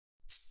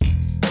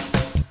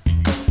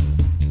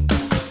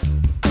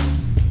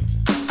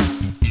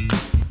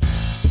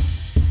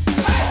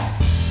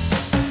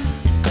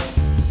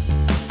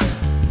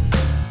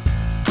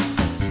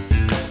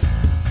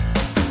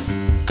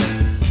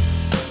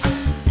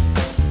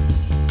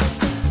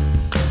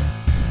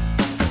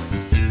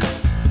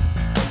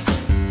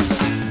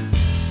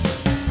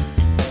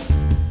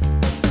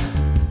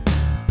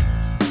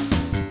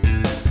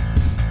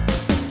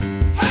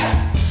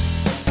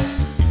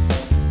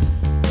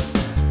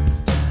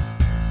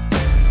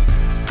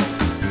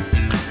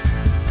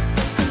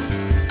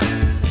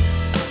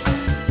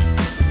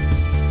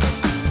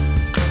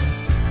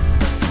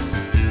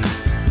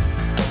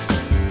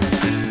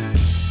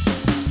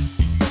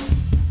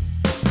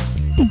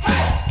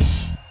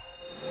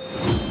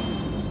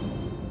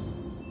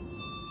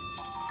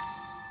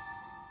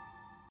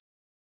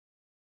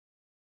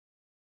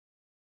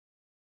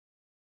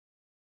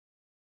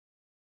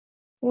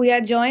We are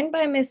joined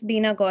by Ms.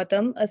 Bina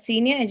Gautam, a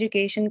senior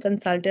education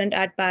consultant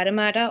at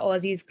Parramatta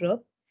Aussizz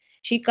Group.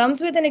 She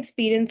comes with an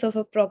experience of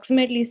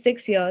approximately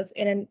 6 years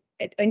in an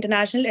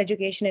international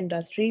education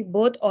industry,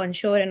 both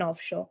onshore and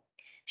offshore.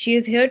 She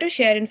is here to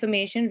share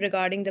information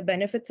regarding the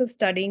benefits of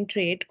studying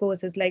trade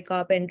courses like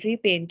carpentry,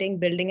 painting,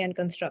 building, and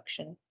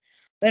construction.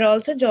 We're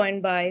also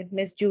joined by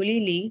Ms.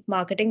 Julie Lee,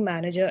 Marketing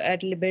Manager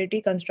at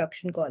Liberty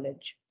Construction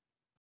College.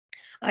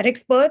 Our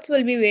experts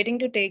will be waiting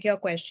to take your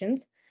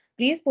questions.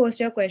 Please post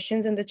your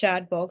questions in the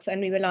chat box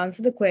and we will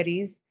answer the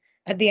queries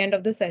at the end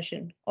of the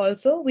session.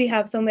 Also, we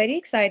have some very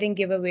exciting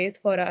giveaways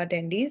for our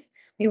attendees.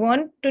 We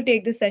want to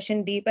take the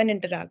session deep and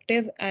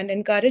interactive and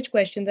encourage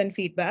questions and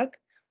feedback.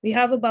 We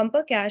have a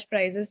bumper cash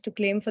prizes to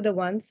claim for the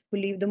ones who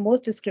leave the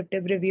most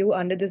descriptive review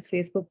under this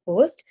Facebook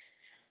post.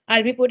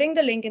 I'll be putting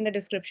the link in the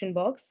description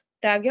box.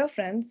 Tag your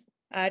friends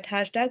at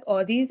hashtag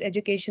Aussizz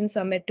Education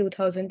Summit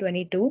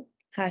 2022,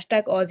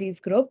 hashtag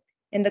Aussizz Group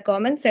in the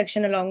comments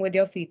section along with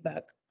your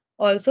feedback.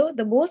 Also,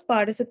 the most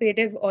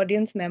participative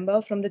audience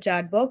member from the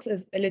chat box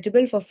is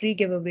eligible for free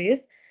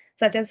giveaways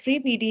such as free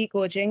PTE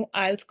coaching,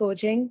 IELTS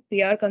coaching,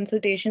 PR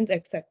consultations,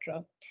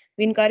 etc.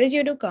 We encourage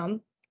you to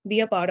come,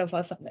 be a part of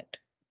our summit.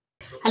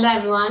 Hello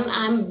everyone,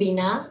 I'm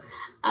Bina.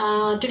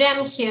 Today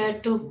I'm here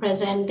to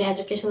present the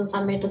Education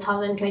Summit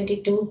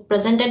 2022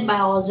 presented by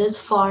Aussizz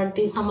for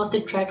some of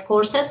the trade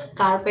courses,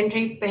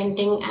 carpentry,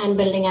 painting, and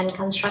building and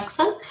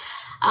construction.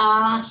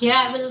 Here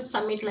I will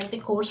submit like the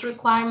course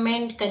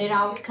requirement, career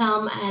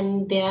outcome,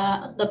 and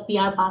the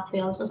PR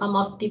pathway also, some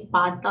of the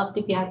part of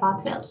the PR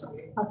pathway also.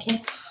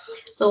 Okay,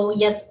 so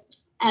yes,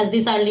 as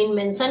this Arlene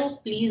mentioned,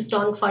 please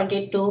don't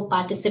forget to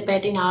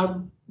participate in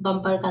our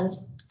bumper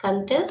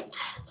contest.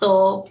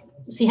 So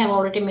she have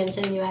already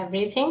mentioned you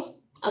everything.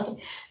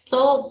 Okay,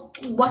 so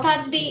what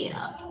are the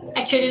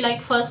actually,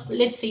 like, first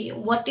let's see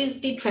what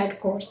is the trade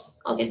course.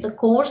 Okay, the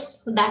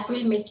course that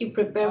will make you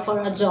prepare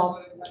for a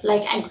job,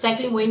 like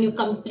exactly when you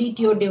complete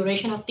your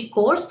duration of the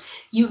course,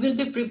 you will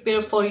be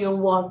prepared for your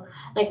work,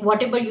 like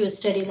whatever you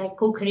study, like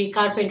cookery,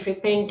 carpentry,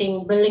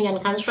 painting, building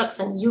and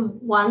construction. You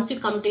once you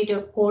complete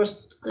your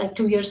course, like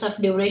 2 years of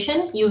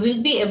duration, you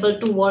will be able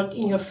to work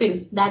in your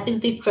field. That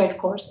is the trade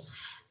course.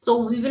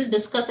 So we will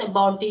discuss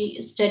about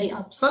the study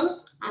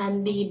option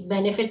and the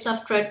benefits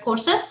of trade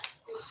courses.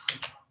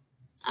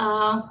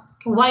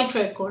 Why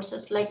trade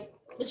courses? Like,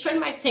 a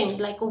student might think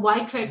like,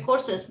 why trade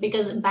courses?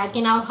 Because back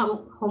in our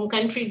home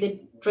country,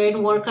 the trade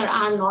worker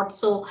are not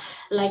so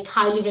like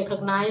highly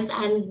recognized,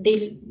 and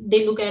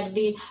they look at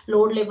the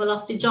lower level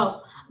of the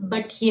job.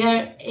 But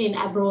here in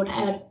abroad,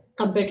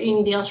 compared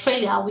in the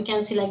Australia, we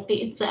can see like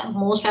it's a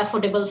most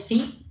affordable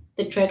fee,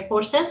 the trade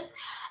courses.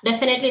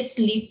 Definitely it's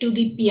lead to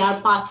the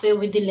PR pathway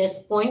with the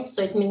less points,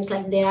 so it means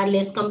like there are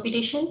less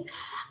competition.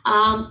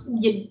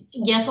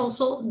 Yes,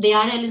 also they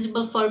are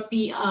eligible for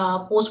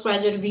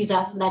postgraduate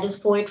visa, that is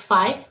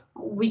 485,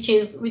 which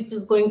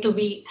is going to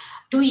be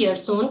 2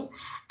 years soon.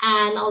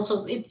 And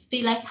also it's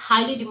the like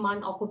highly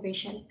demand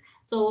occupation,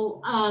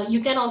 so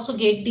you can also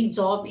get the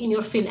job in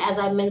your field, as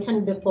I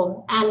mentioned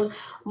before. And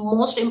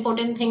most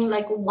important thing,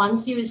 like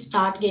once you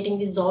start getting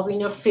the job in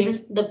your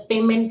field, the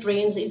payment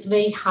range is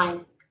very high.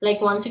 Like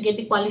once you get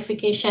the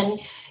qualification,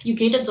 you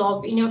get a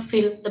job in your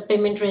field, the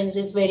payment range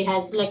is very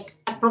high, like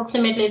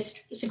approximately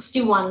it's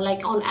 61,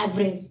 like on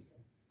average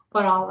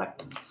per hour.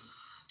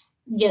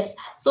 Yes,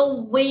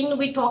 so when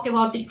we talk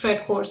about the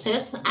trade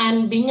courses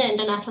and being an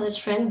international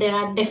student, there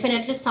are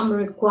definitely some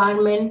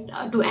requirement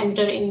to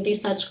enter in the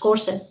such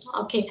courses.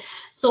 Okay,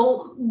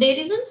 so there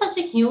isn't such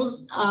a huge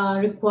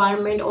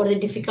requirement or a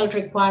difficult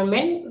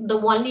requirement. The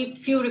only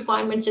few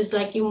requirements is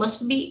like you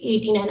must be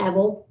 18 and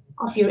above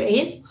of your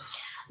age.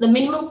 The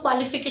minimum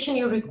qualification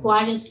you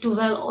require is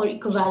 12 or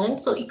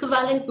equivalent. So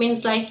equivalent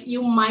means like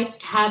you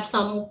might have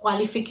some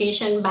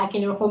qualification back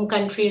in your home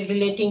country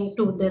relating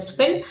to this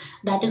field,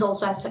 that is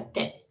also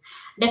accepted.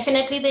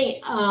 Definitely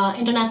the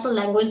international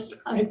language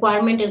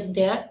requirement is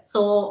there.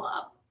 So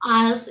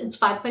IELTS, it's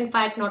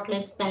 5.5, not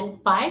less than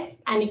 5,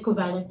 and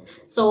equivalent.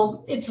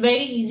 So it's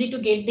very easy to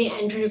get the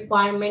entry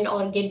requirement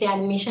or get the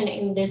admission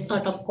in this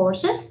sort of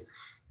courses.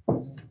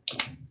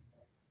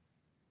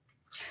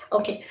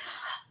 Okay.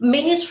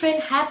 Many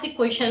students have the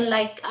question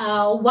like,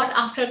 what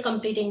after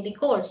completing the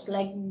course?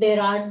 Like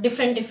there are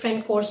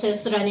different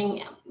courses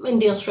running in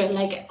the Australia,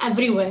 like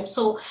everywhere.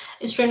 So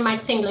a student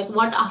might think like,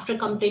 what after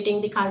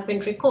completing the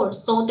carpentry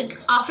course? So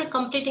after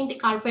completing the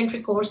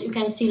carpentry course, you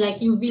can see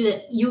like you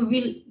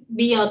will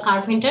be a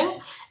carpenter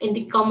in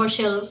the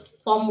commercial,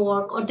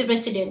 formwork, or the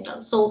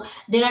residential. So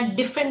there are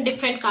different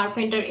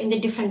carpenter in the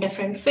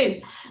different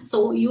field.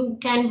 So you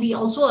can be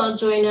also a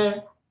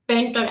joiner,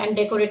 painter, and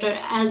decorator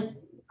as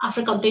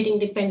after completing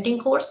the painting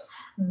course,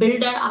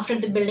 builder after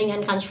the building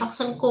and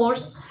construction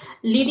course,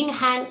 leading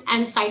hand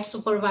and site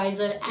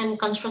supervisor and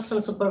construction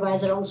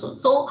supervisor also.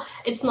 So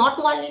it's not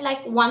only like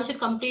once you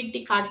complete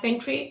the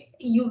carpentry,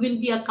 you will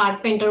be a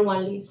carpenter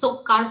only. So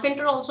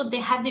carpenter also, they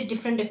have the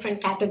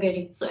different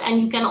categories. So, and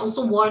you can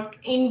also work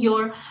in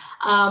your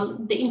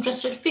the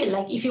interested field.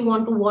 Like if you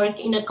want to work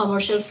in a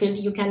commercial field,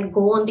 you can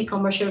go on the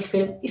commercial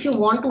field. If you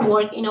want to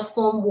work in a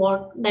firm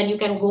work, then you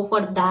can go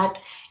for that.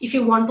 If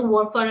you want to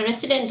work for a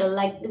residential,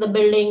 like the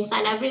buildings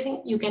and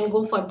everything, you can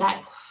go for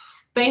that.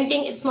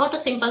 Painting, it's not a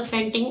simple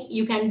painting.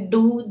 You can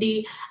do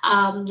the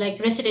like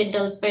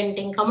residential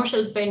painting,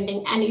 commercial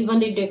painting, and even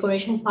the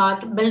decoration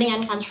part. Building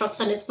and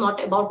construction, it's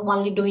not about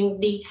only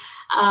doing the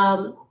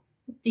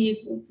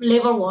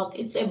labor work.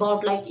 It's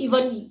about like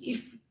even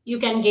if you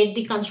can get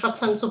the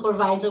construction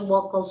supervisor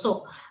work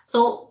also.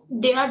 So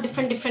there are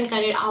different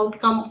career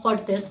outcome for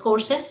this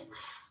courses.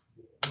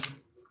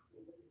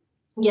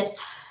 Yes.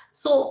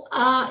 So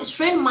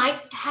student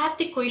might have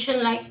the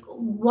question like,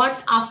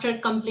 what after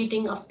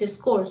completing of this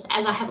course?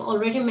 As I have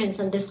already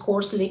mentioned, this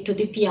course lead to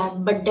the PR,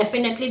 but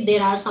definitely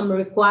there are some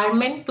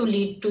requirement to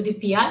lead to the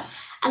PR,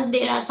 and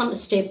there are some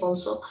step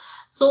also.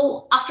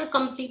 So after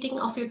completing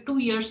of your 2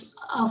 years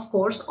of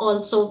course,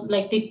 also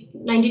like the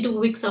 92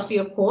 weeks of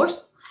your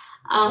course,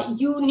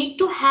 you need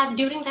to have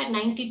during that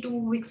 92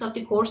 weeks of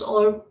the course,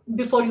 or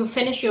before you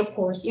finish your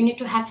course, you need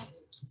to have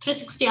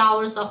 360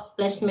 hours of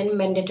placement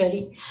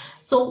mandatory.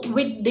 So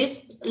with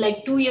this,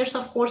 like 2 years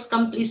of course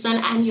completion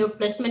and your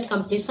placement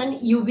completion,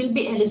 you will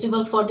be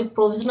eligible for the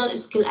provisional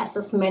skill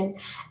assessment,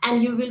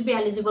 and you will be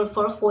eligible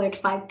for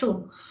 485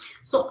 too.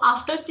 So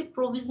after the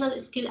provisional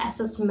skill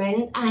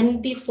assessment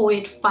and the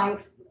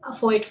 485,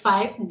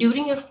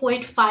 during your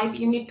 485,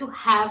 you need to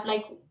have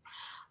like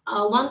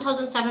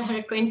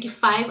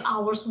 1,725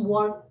 hours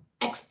work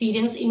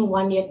experience in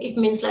 1 year. It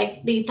means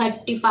like the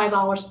 35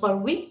 hours per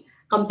week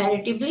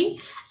comparatively,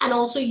 and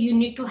also you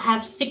need to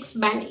have 6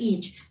 band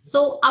each.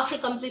 So after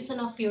completion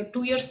of your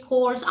 2 years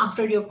course,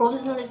 after your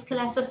provisional skill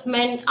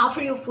assessment,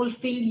 after you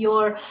fulfill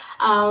your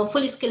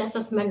full skill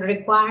assessment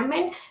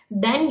requirement,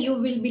 then you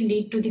will be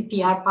lead to the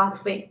PR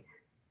pathway.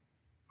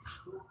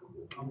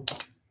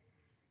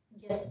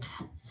 Yes.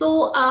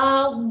 So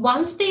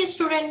once the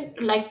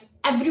student, like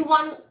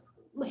everyone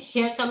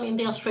here come in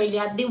the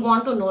Australia, they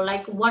want to know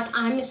like what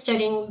I'm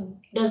studying,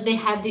 does they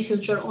have the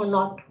future or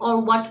not,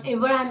 or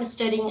whatever I'm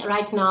studying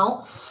right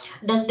now,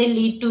 does they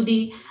lead to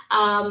the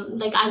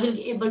like I will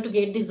be able to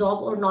get the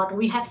job or not.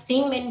 We have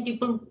seen many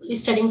people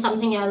studying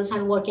something else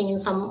and working in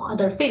some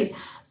other field.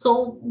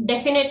 So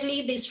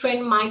definitely the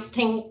student might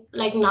think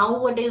like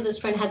nowadays the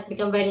student has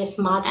become very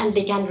smart and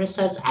they can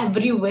research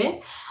everywhere.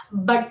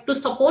 But to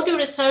support your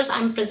research,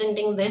 I'm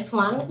presenting this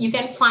one. You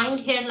can find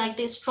here like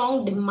the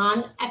strong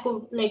demand,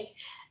 like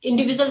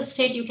individual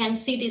state, you can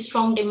see the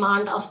strong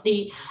demand of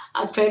the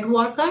trade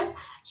worker.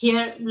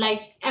 Here,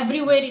 like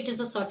everywhere it is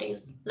a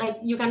shortage. Like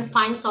you can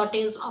find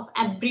shortage of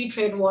every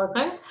trade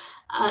worker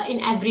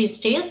in every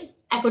state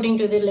according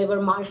to the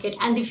labor market.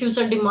 And the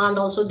future demand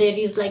also, there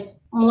is like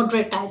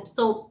moderate type.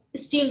 So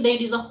still there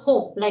is a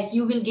hope, like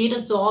you will get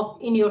a job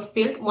in your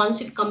field once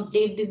you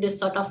complete this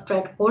sort of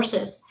trade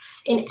courses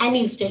in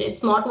any state.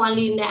 It's not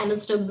only in the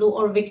NSW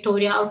or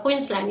Victoria or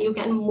Queensland. You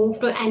can move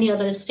to any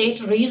other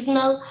state,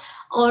 regional,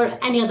 or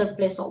any other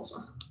place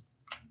also.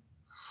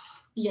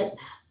 Yes,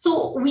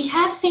 so we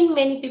have seen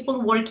many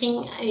people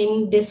working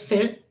in this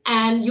field,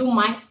 and you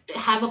might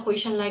have a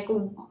question like,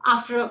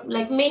 after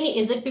like many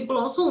aged people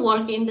also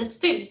work in this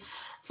field.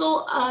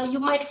 So you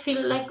might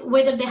feel like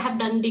whether they have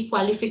done the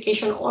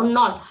qualification or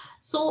not.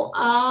 So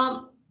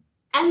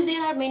as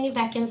there are many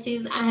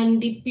vacancies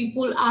and the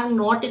people are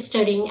not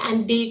studying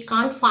and they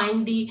can't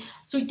find the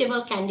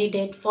suitable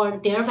candidate for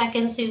their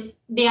vacancies,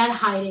 they are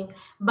hiring.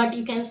 But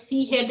you can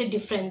see here the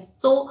difference.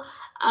 So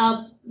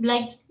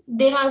like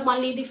there are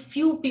only the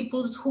few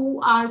people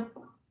who are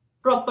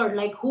proper,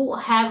 like who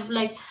have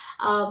like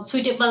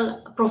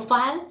suitable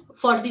profile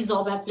for the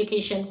job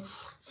application.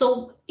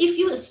 So if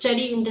you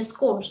study in this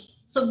course,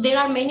 so there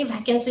are many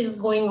vacancies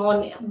going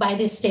on by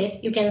the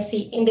state. You can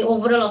see in the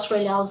overall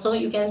Australia also,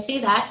 you can see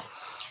that.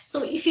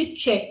 So if you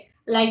check,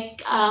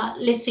 like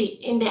let's see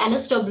in the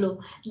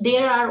NSW,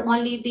 there are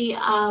only the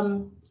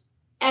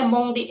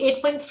among the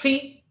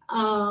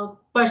 8.3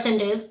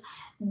 percentage,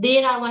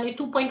 there are only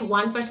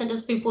 2.1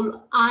 percentage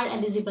people are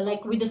eligible,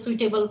 like with a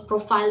suitable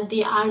profile,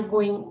 they are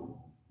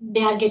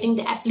getting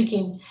the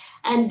applicant,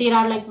 and there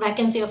are like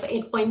vacancy of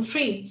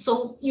 8.3.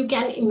 So you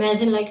can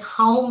imagine like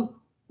how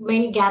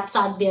many gaps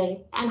are there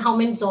and how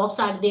many jobs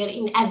are there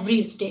in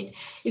every state.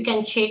 You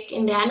can check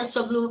in the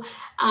NSW.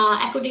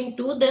 According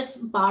to this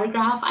bar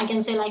graph, I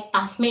can say like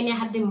Tasmania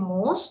have the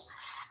most,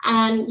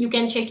 and you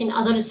can check in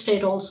other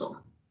state also.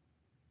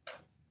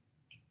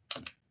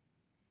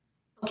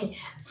 Okay,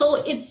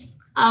 so it's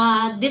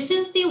this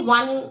is the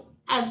one,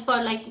 as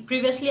per like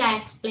previously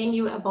I explained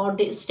you about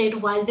the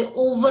state-wise the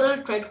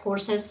overall trade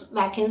courses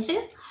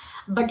vacancies,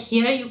 but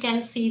here you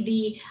can see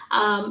the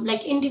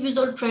like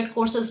individual trade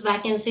courses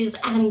vacancies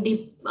and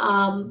the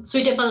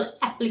suitable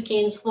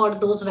applicants for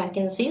those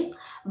vacancies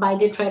by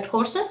the trade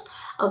courses.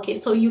 Okay,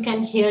 so you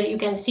can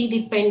see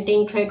the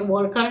painting trade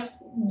worker.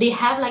 They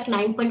have like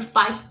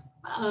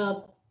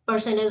 9.5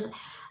 percentage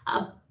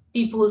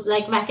people's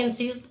like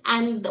vacancies,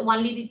 and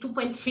only the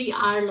 2.3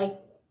 are like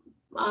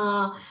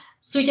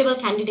suitable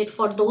candidate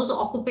for those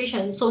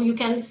occupations. So you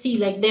can see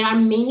like there are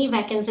many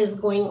vacancies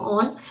going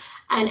on,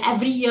 and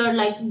every year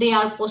like they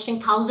are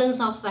posting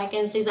thousands of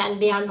vacancies and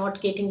they are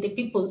not getting the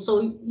people.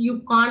 So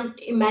you can't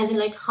imagine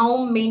like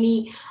how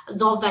many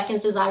job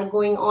vacancies are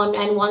going on.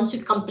 And once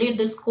you complete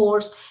this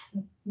course,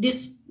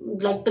 this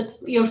like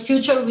your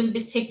future will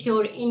be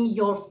secure in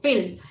your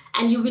field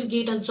and you will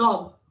get a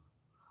job.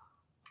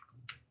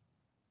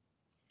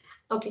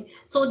 Okay,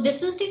 so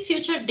this is the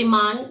future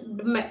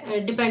demand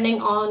depending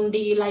on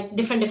the like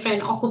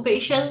different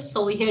occupations.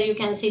 So here you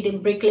can see the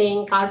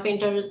bricklaying,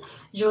 carpenter,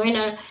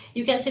 joiner.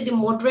 You can see the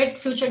moderate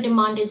future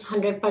demand is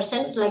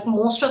 100%. Like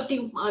most of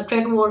the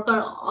trade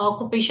worker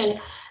occupation,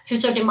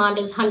 future demand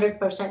is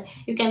 100%.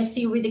 You can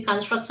see with the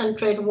construction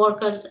trade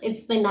workers,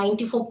 it's the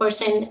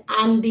 94%,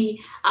 and the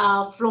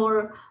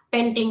floor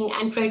painting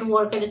and trade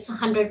worker, it's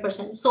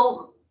 100%.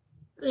 So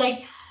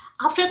like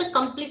after the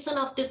completion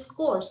of this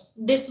course,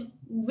 this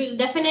will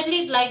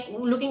definitely like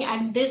looking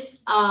at this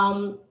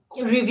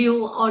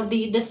review or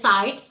the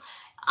sites,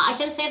 I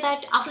can say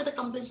that after the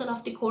completion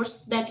of the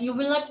course that you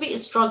will not be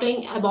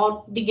struggling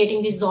about the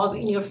getting the job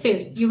in your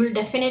field. You will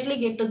definitely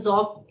get the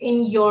job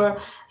in your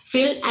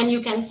field, and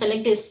you can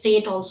select the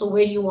state also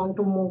where you want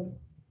to move.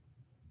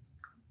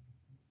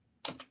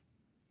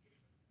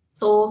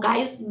 So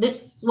guys,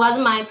 this was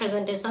my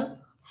presentation.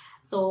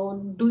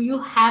 So do you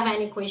have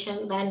any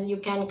question? Then you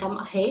can come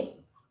ahead.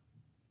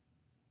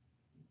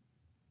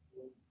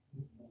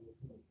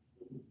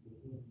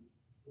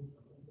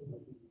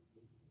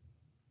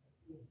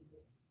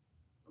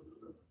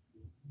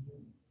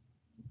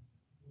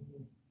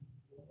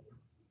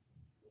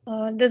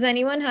 Does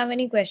anyone have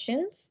any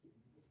questions?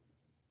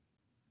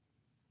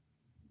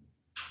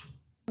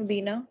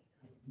 Bina?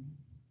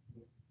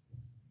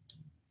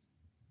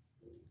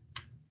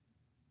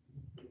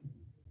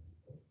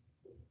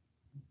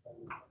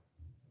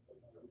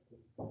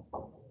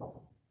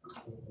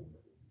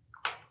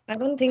 I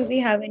don't think we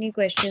have any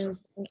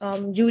questions.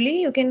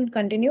 Julie, you can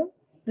continue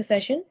the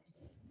session.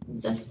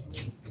 Just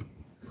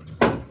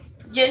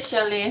Yes,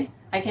 Charlene,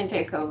 I can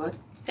take over.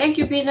 Thank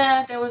you,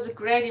 Bina. That was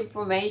great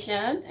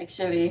information,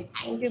 actually.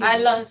 thank you. I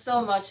learned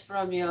so much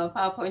from your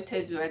PowerPoint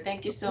as well.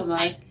 Thank you so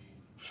much.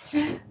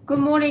 Good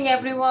morning,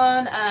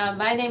 everyone.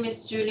 My name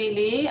is Julie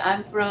Lee.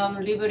 I'm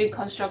from Liberty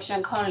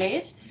Construction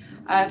College.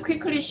 I'll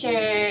quickly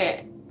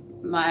share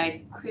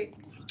my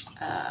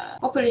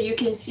hopefully you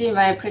can see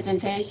my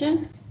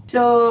presentation.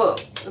 So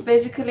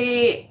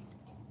basically,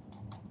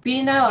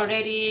 Bina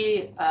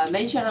already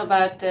mentioned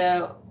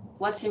about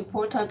what's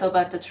important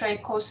about the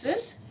trade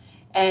courses.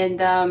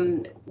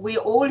 And we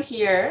all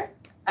here,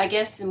 I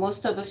guess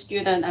most of the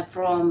students are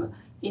from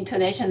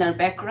international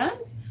background,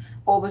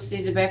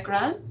 overseas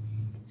background.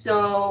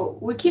 So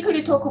we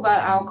quickly talk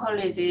about our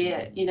college.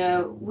 You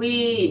know,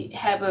 we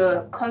have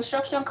a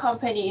construction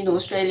company in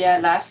Australia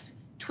last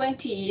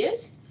 20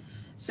 years.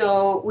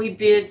 So we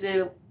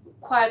build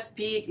quite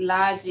big,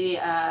 large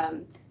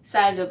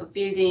size of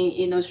building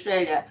in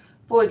Australia.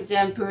 For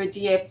example,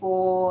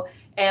 DFO,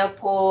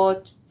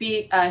 airport,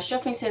 big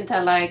shopping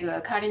center like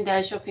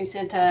Carpentry Shopping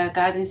Center,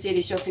 Garden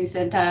City Shopping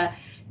Center.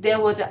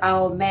 That was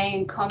our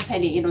main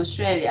company in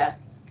Australia.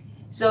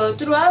 So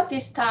throughout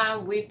this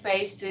time, we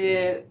faced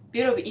a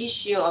bit of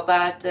issue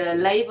about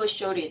labor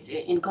shortage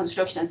in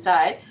construction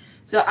site.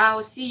 So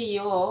our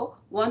CEO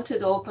wanted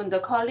to open the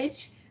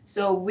college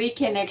so we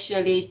can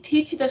actually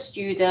teach the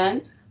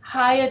student,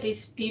 hire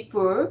these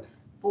people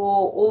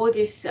for all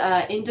this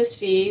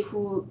industry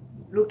who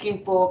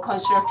looking for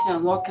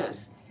construction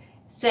workers.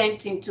 Same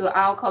thing to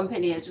our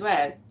company as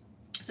well.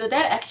 So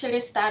that actually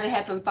started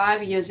happen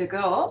 5 years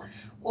ago.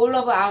 All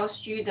of our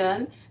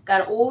students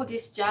got all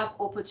this job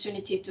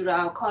opportunity through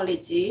our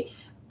college,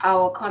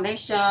 our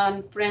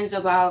connection, friends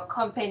of our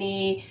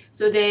company.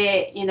 So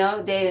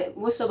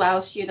most of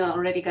our students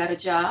already got a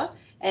job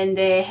and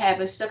they have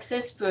a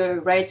successful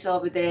rates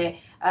of the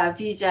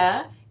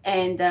visa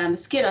and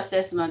skill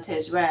assessment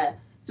as well.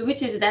 So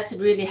that's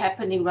really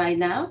happening right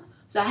now.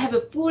 So I have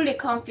a fully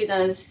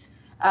confidence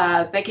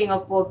backing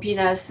up for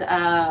Bina's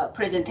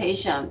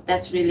presentation.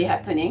 That's really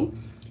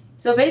happening.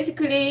 So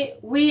basically,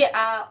 we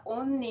are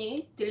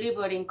only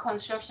delivering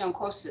construction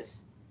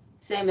courses,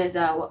 same as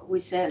what we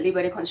said,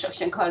 Liberty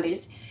Construction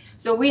College.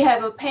 So we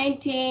have a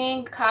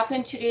painting,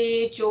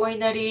 carpentry,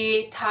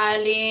 joinery,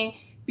 tiling,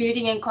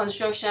 building and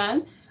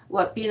construction,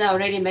 what Bina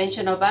already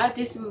mentioned about.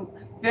 These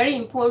very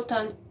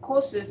important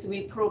courses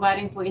we're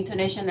providing for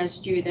international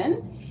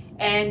students.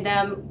 And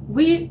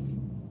we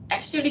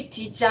actually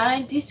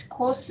designed these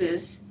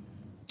courses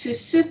to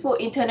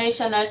support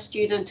international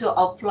students to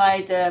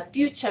apply the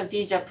future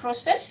visa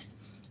process.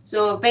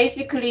 So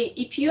basically,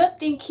 if you're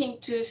thinking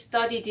to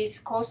study these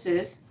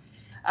courses,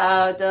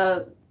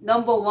 the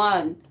number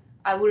one,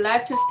 I would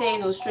like to stay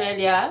in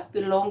Australia,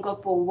 be longer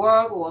for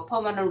work or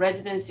permanent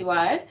residency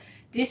wise.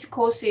 This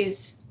course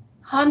is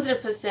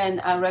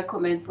 100% I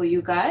recommend for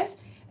you guys.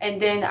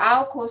 And then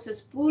our course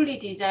is fully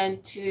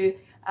designed to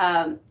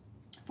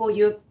for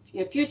your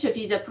future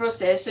visa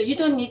process, so you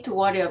don't need to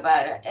worry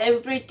about it.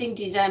 Everything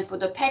designed for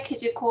the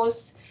package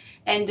course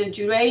and the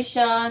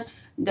duration,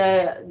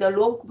 the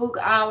logbook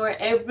hour,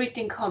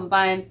 everything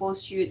combined for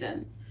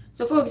students.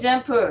 So for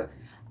example,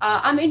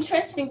 I'm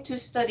interested to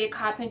study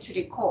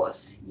carpentry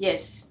course.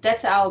 Yes,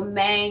 that's our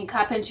main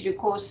carpentry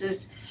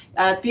courses,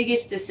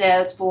 biggest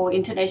sales for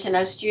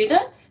international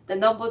student. The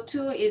number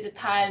 2 is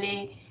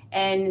tiling,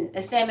 and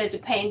same as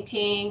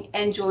painting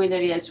and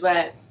joinery as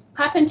well.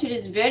 Carpentry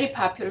is very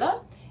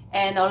popular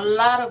and a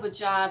lot of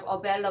job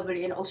available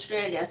in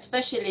Australia,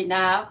 especially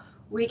now.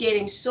 We're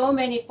getting so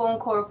many phone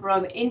calls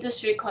from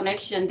industry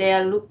connection. They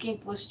are looking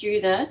for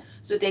students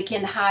so they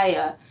can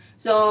hire.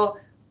 So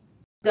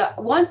the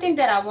one thing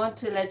that I want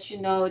to let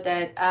you know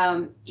that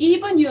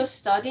even you're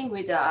studying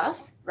with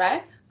us,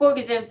 right? For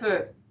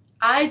example,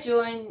 I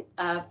joined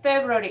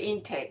February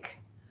intake.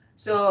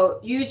 So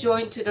you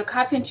joined to the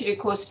carpentry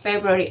course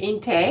February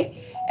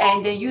intake,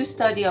 and then you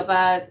study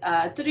about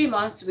 3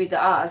 months with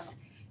us.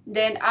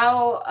 Then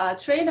our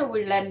trainer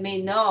will let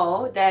me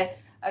know that,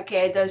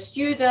 okay, the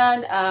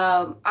student,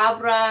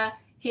 Abra,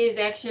 he's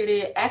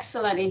actually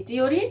excellent in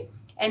theory,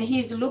 and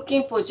he's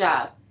looking for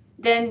job.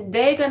 Then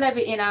they're gonna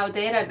be in our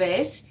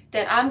database,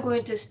 then I'm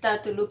going to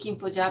start looking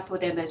for job for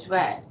them as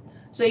well.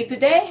 So if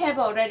they have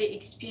already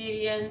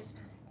experience,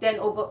 then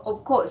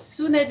of course,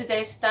 soon as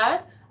they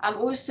start, I'm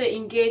also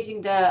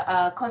engaging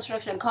the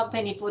construction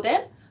company for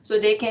them so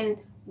they can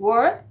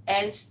work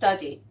and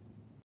study.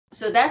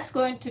 So that's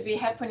going to be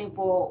happening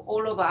for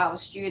all of our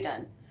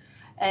students.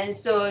 And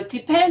so it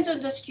depends on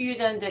the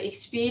student, the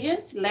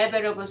experience,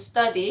 level of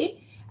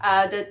study,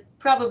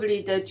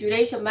 probably the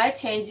duration might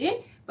change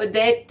it, but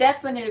they're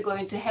definitely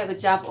going to have a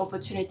job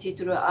opportunity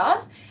through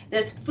us.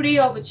 That's free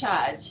of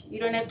charge. You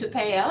don't have to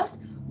pay us.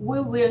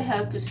 We will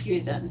help the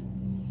student.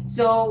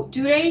 So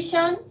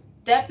duration,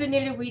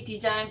 definitely we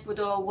designed for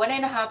the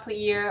 1.5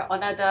 year,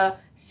 another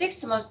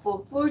 6 months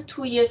for full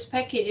 2 years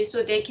package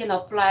so they can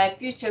apply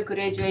future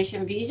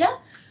graduation visa.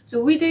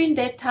 So within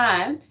that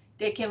time,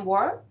 they can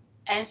work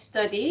and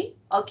study,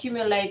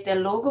 accumulate the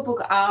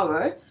logbook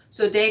hour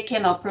so they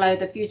can apply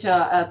the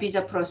future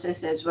visa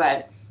process as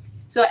well.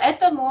 So at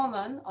the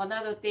moment,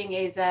 another thing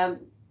is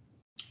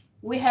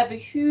we have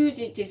a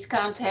huge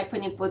discount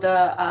happening for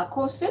the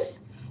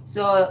courses.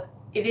 So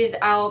it is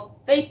our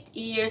 5th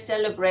year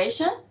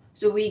celebration.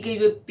 So we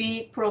give a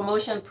big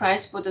promotion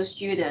price for the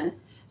student.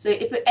 So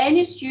if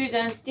any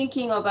student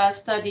thinking about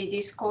study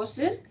these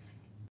courses,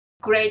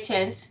 great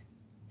chance,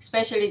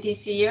 especially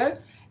this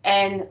year.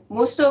 And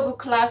most of the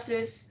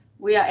classes,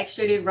 we are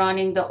actually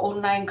running the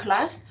online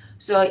class.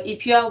 So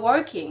if you are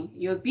working,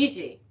 you're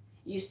busy,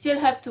 you still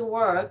have to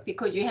work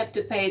because you have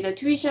to pay the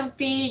tuition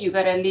fee, you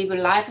gotta live a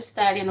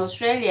lifestyle in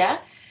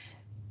Australia.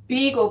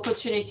 Big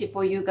opportunity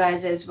for you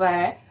guys as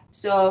well.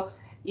 So,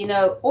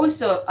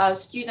 also our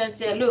students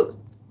say, look,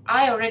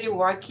 I already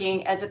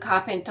working as a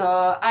carpenter,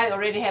 I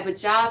already have a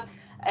job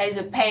as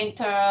a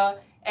painter,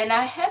 and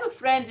I have a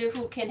friend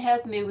who can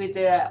help me with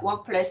the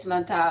work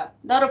placement.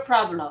 Not a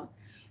problem.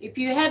 If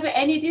you have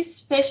any this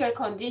special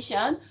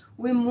condition,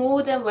 we're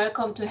more than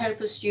welcome to help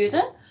a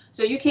student.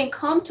 So you can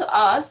come to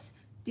us,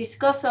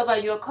 discuss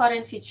about your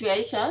current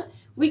situation.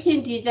 We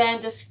can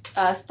design the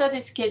study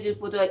schedule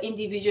for the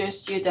individual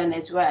student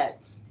as well.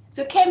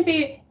 So it can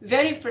be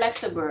very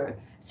flexible,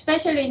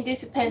 especially in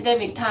this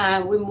pandemic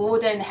time. We're more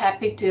than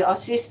happy to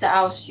assist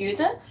our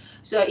student.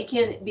 So it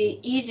can be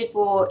easy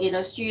for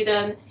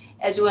student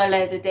as well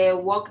as their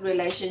work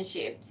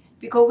relationship,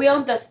 because we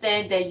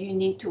understand that you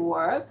need to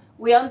work.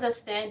 We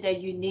understand that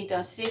you need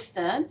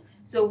assistance.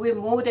 So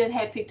we're more than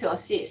happy to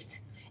assist.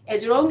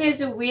 As long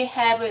as we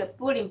have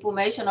full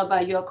information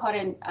about your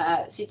current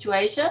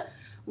situation,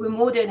 we're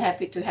more than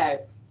happy to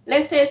help.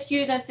 Let's say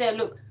students say,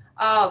 look,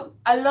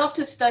 I love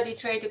to study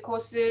trade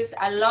courses.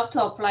 I love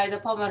to apply the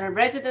permanent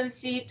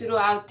residency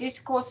throughout these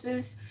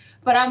courses,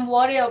 but I'm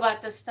worried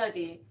about the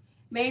study.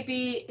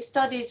 Maybe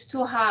study is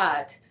too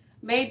hard.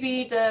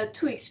 Maybe the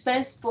too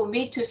expensive for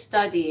me to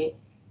study.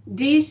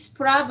 This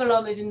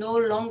problem is no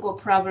longer a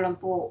problem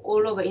for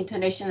all of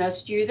international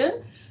students.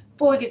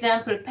 For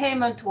example,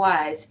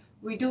 payment-wise,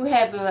 we do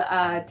have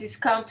a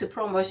discount to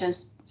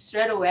promotions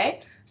straight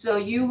away. So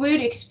you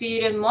will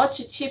experience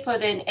much cheaper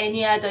than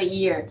any other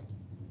year.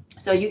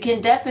 So you can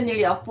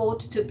definitely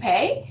afford to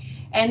pay.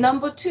 And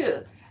number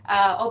 2,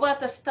 about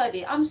the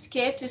study, I'm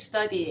scared to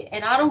study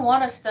and I don't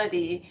want to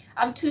study.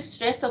 I'm too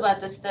stressed about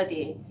the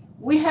study.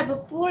 We have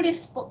a fully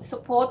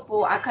support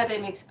for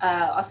academics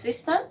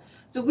assistant.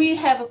 So we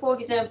have, for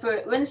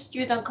example, when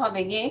student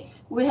coming in,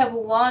 we have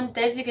one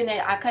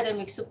designated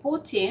academic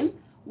support team.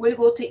 We'll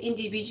go to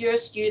individual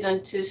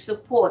student to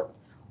support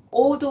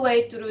all the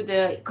way through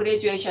the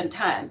graduation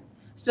time.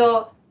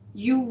 So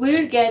you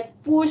will get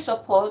full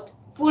support,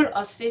 full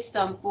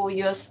assistance for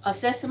your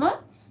assessment.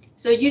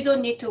 So you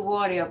don't need to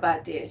worry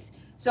about this.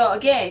 So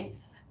again,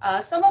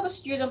 some of the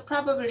students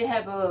probably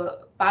have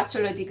a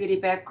bachelor degree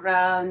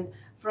background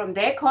from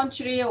their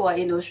country or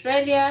in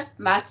Australia,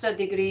 master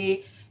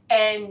degree,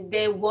 and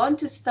they want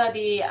to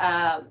study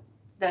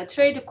the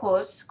trade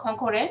course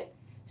concurrent,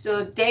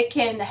 so they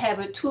can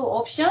have two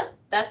options.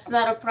 That's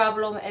not a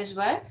problem as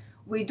well.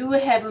 We do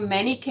have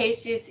many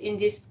cases in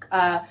this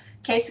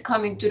case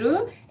coming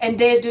through, and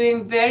they're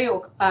doing very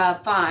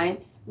fine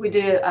with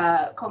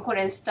the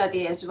concurrent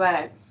study as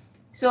well.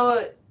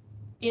 So,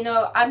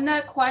 I'm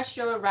not quite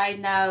sure right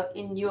now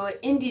in your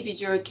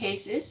individual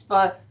cases,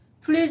 but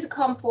please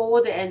come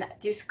forward and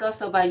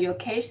discuss about your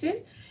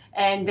cases.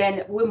 And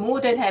then we're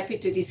more than happy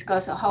to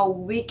discuss how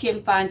we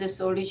can find a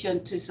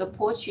solution to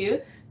support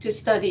you to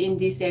study in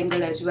this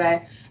angle as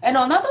well. And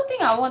another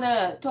thing I want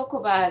to talk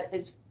about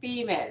is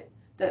female.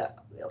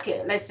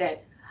 Okay, let's say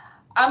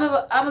I'm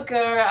a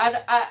girl.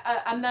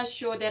 I'm not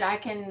sure that I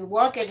can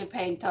work as a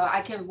painter.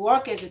 I can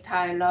work as a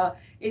tiler.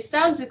 It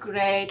sounds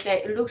great.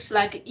 That it looks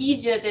like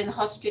easier than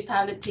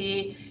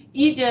hospitality,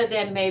 easier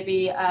than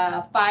maybe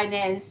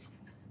finance.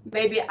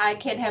 Maybe I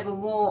can have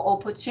more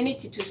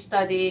opportunity to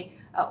study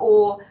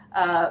or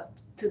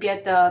to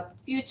get the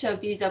future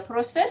visa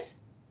process.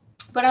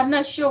 But I'm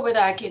not sure whether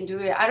I can do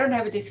it. I don't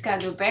have this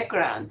kind of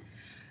background.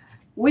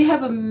 We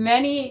have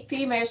many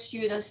female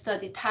students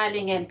study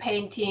tiling and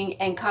painting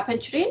and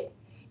carpentry.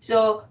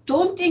 So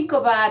don't think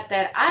about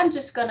that. I'm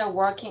just gonna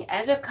working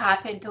as a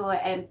carpenter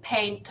and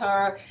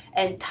painter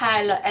and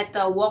tiler at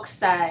the work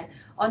site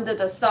under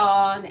the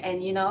sun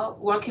and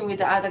working with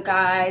the other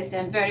guys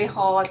and very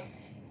hot.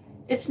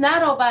 It's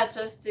not about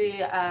just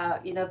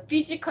the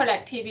physical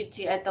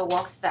activity at the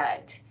work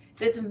site.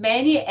 There's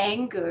many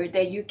angles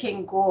that you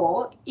can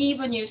go.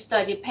 Even you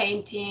study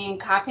painting,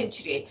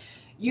 carpentry,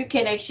 you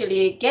can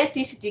actually get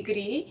this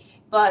degree,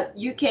 but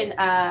you can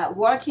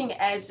working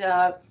as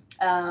a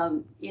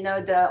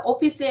the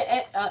office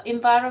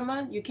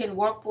environment. You can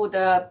work for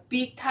the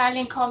big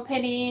tiling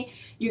company.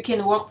 You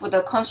can work for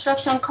the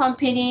construction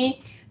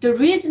company. The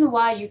reason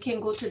why you can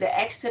go to the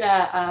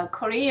extra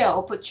career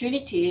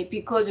opportunity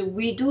because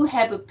we do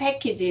have a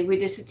package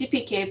with a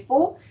certificate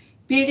for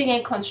building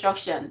and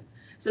construction.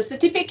 So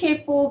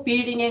certificate for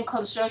building and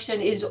construction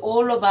is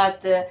all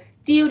about the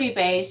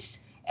theory-based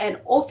and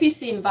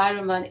office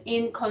environment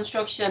in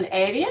construction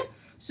area.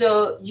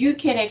 So you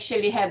can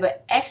actually have an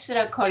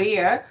extra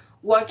career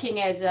working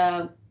as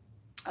a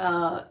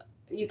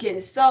you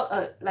can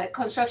like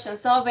construction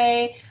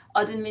survey,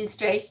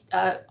 administration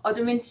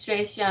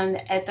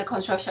at the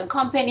construction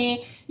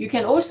company. You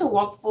can also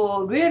work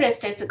for real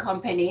estate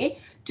company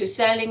to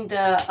selling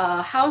the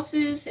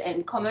houses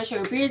and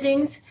commercial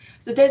buildings.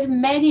 So there's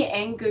many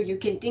angles you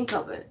can think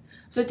of it.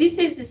 So this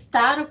is the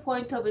starter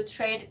point of a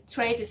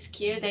trade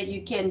skill that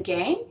you can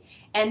gain.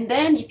 And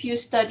then if you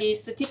study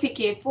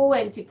certificate for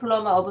and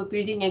diploma of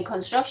building and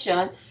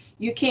construction,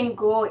 you can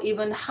go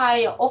even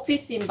higher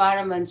office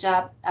environment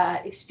job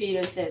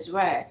experience as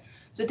well.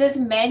 So there's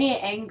many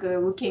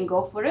angles we can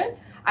go for it.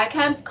 I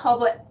can't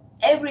cover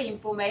every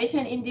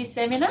information in this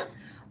seminar,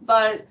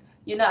 but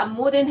I'm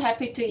more than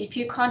happy to, if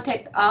you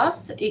contact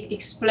us,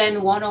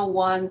 explain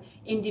one-on-one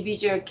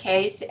individual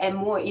case and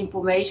more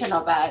information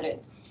about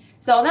it.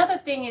 So another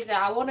thing is that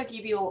I want to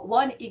give you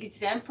one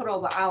example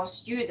of our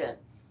student.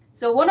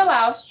 So one of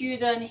our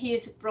students,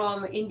 he's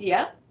from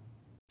India,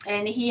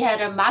 and he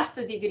had a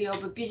master degree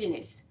of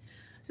business.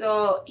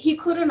 So he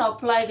couldn't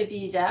apply the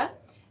visa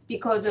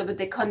because of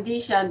the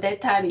condition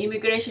that time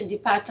immigration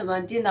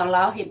department didn't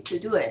allow him to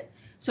do it.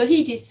 So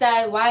he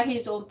decided while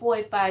he's on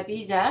 485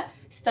 visa,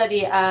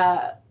 study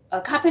a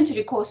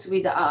carpentry course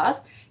with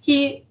us.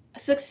 He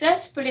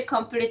successfully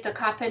completed the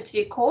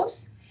carpentry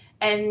course,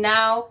 and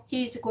now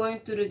he's going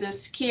through the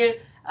skill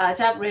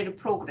job ready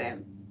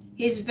program.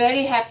 He's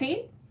very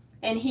happy,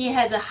 and he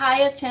has a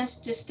higher chance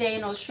to stay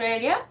in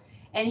Australia.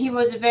 And he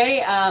was very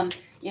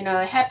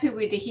happy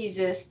with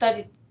his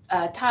study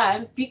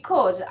time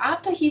because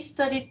after he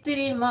studied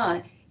 3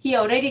 months, he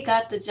already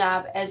got the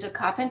job as a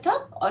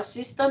carpenter,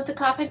 assistant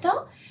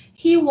carpenter.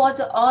 He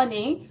was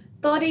earning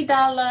 $30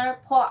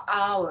 per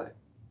hour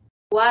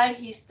while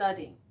he's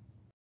studying.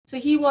 So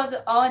he was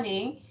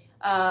earning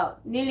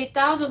nearly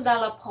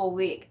 $1,000 per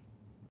week.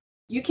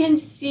 You can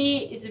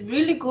see it's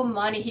really good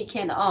money he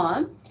can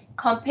earn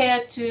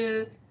compared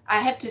to, I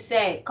have to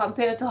say,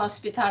 compared to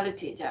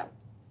hospitality job.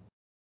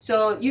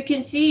 So you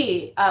can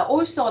see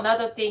also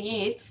another thing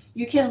is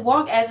you can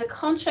work as a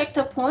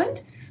contractor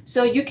point.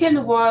 So you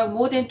can work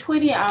more than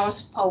 20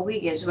 hours per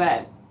week as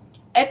well.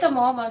 At the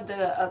moment,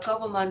 the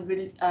government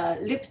will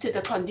lift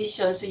the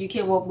conditions so you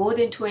can work more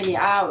than 20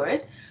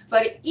 hours.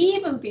 But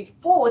even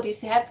before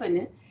this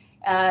happened,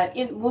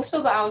 in most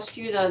of our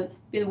students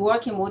been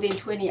working more than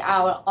 20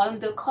 hours on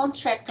the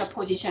contractor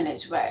position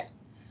as well.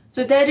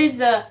 So that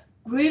is a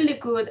really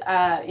good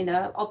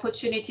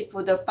opportunity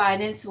for the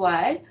finance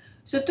wise.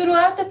 So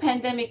throughout the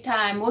pandemic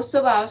time, most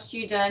of our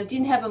students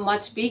didn't have a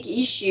much big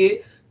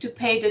issue to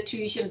pay the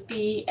tuition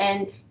fee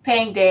and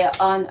paying their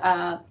own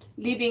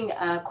living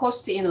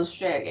cost in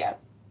Australia.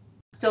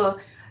 So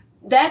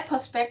that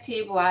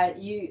perspective, while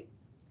you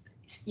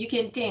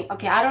can think,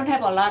 okay, I don't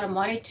have a lot of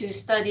money to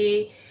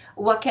study,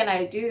 what can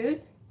I do?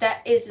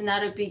 that is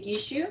not a big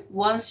issue.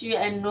 Once you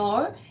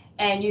enroll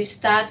and you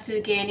start to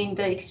gaining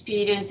the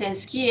experience and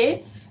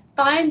skill,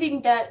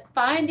 finding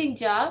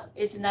job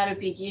is not a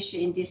big issue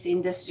in this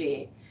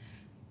industry.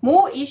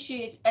 More issue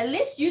is at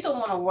least you don't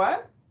want to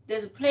work.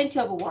 There's plenty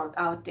of work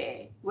out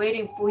there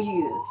waiting for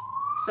you.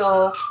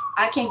 So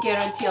I can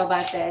guarantee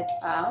about that.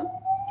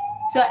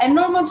 So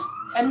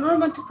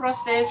enrollment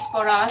process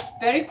for us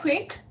very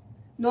quick.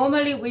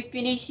 Normally we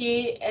finish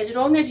it as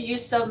long as you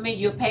submit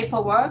your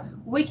paperwork.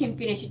 We can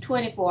finish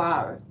 24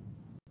 hours.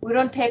 We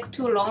don't take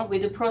too long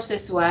with the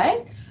process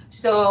wise.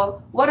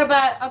 So what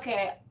about,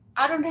 okay,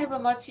 I don't have a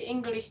much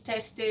English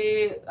test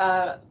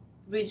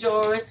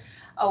result.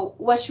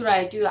 What should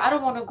I do? I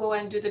don't want to go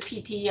and do the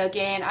PT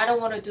again. I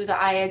don't want to do the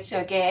IELTS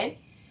again.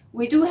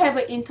 We do have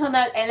an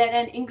internal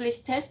LLN English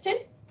test.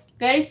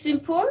 Very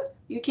simple.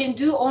 You can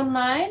do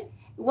online.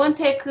 It won't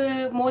take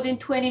more than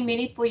 20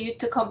 minutes for you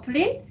to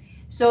complete.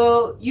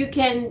 So you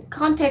can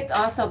contact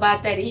us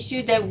about that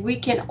issue, that we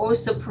can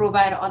also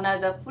provide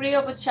another free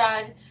of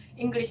charge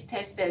English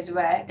test as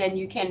well. Then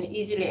you can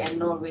easily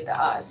enroll with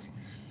us.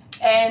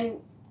 And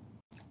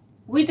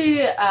we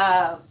do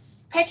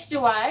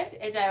package-wise,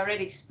 as I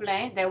already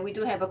explained, that we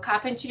do have a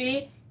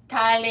carpentry,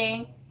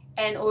 tiling,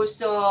 and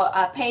also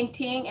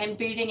painting and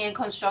building and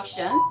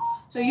construction.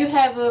 So you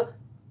have a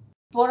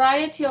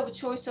variety of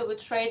choice of a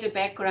trade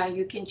background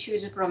you can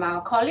choose from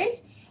our college.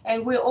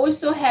 And we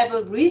also have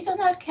a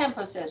regional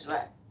campus as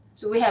well.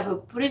 So we have a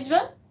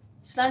Brisbane,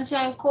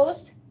 Sunshine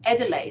Coast,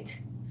 Adelaide.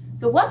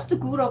 So what's the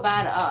good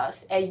about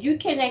us? And you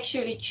can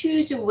actually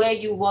choose where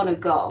you want to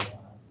go.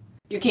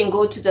 You can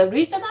go to the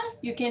regional,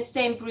 you can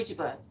stay in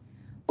Brisbane.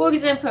 For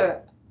example,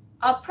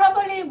 I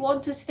probably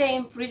want to stay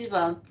in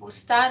Brisbane for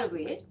start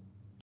with,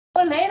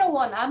 but later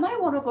on, I might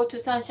want to go to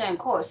Sunshine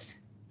Coast.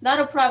 Not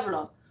a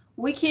problem.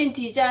 We can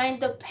design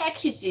the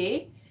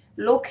package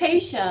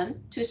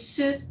location to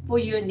suit for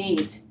your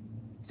needs.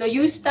 So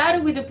you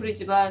start with the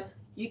Brisbane,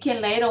 you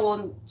can later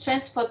on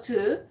transfer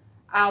to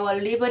our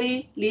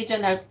Liberty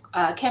Regional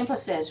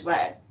campus as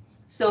well.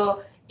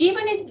 So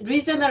even in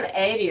regional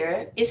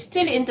area, it's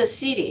still in the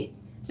city.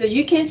 So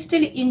you can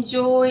still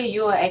enjoy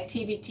your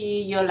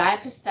activity, your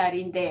lifestyle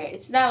in there.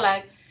 It's not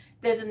like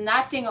there's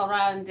nothing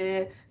around,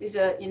 is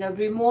a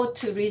remote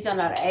to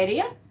regional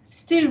area.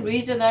 Still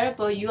regional,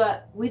 but you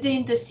are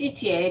within the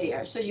city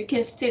area, so you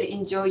can still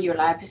enjoy your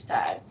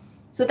lifestyle.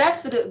 So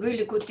that's the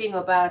really good thing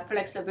about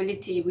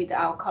flexibility with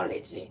our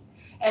college.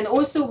 And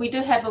also we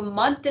do have a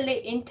monthly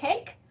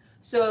intake,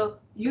 so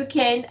you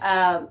can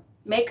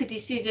make a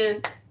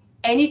decision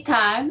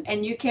anytime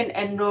and you can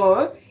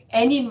enroll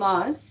any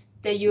month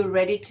that you're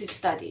ready to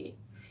study.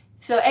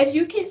 So as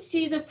you can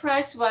see, the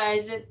price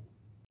wise,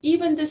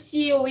 even the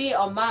COE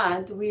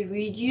amount we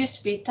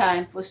reduced big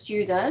time for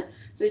students.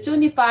 So it's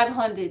only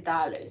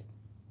 $500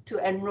 to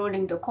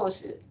enrolling the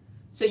course.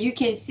 So you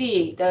can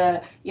see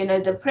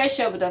the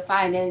pressure of the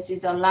finance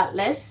is a lot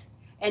less,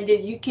 and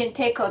then you can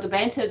take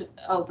advantage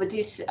of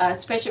this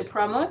special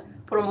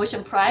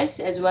promotion price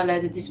as well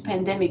as this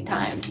pandemic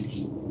time.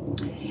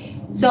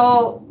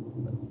 So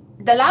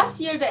the last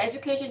year, the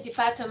education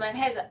department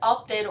has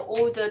updated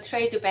all the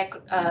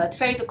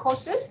trade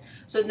courses.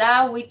 So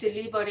now we're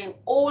delivering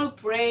all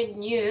brand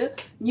new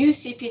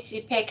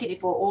CPC package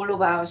for all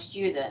of our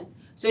students.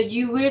 So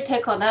you will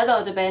take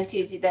another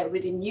advantage that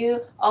with the new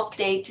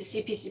update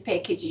CPC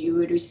package you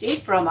will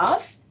receive from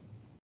us.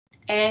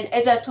 And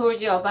as I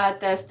told you about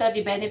the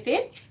study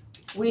benefit,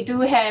 we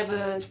do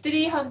have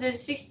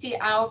 360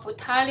 hours for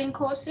tiling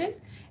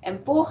courses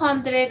and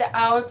 400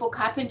 hours for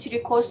carpentry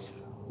course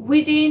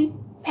within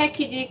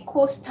packaging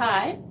course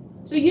time.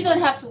 So you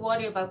don't have to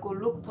worry about go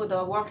look for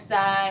the work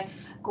site,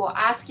 go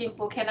asking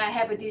for, can I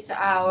have this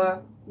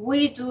hour?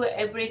 We do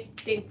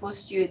everything for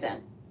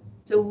student.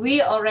 So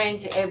we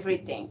arrange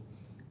everything.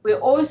 We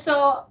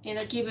also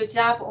give a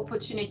job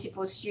opportunity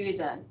for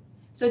student.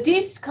 So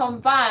this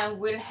combined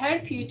will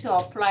help you to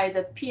apply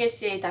the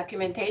PSA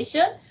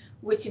documentation,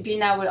 which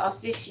Bina will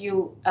assist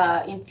you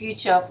in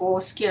future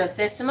for skill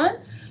assessment.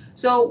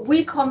 So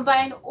we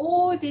combine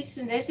all this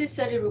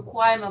necessary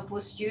requirement for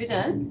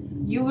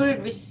student. You will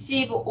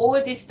receive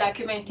all this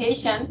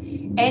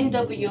documentation end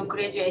of your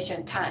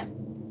graduation time.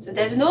 So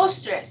there's no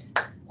stress,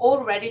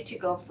 all ready to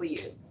go for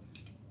you.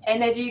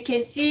 And as you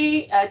can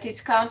see,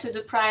 discounted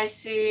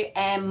price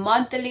and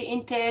monthly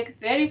intake,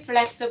 very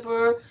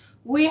flexible.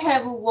 We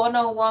have a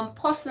one-on-one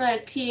personal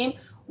team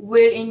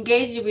will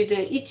engage with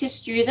each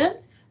student.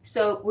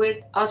 So we'll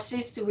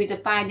assist with the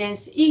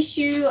finance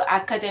issue,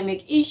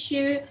 academic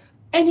issue,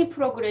 any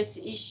progress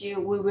issue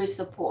we will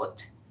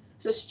support.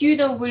 So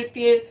students will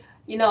feel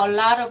a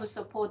lot of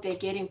support they're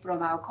getting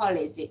from our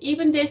college.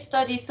 Even they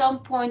study some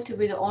point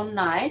with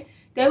online,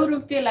 they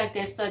wouldn't feel like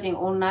they're studying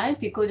online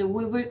because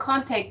we will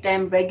contact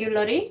them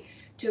regularly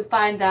to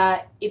find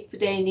out if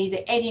they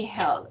need any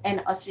help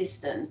and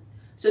assistance.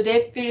 So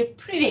they feel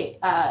pretty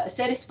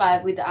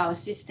satisfied with our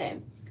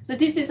system. So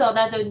this is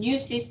another new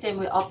system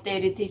we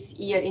updated this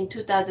year in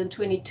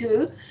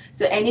 2022.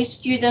 So any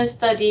student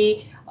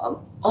study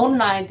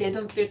online, they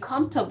don't feel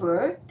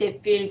comfortable, they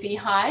feel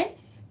behind,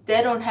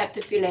 they don't have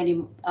to feel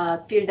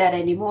that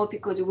anymore,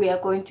 because we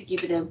are going to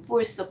give them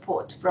full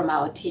support from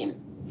our team.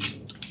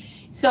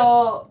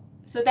 So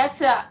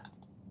that's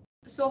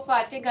so far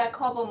I think I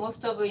cover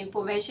most of the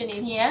information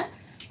in here.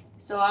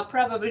 So I'll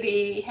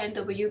probably hand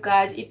over you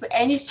guys. If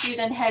any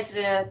student has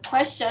a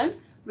question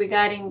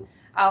regarding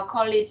our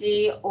college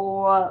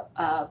or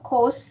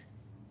course,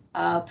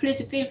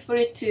 please feel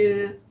free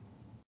to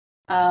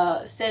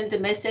send the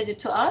message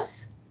to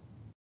us.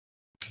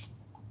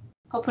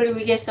 Hopefully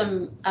we get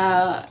some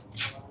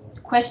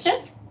question.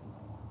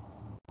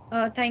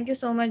 Thank you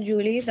so much,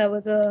 Julie. That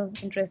was an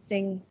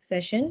interesting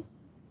session.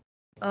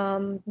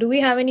 Do we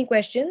have any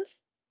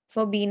questions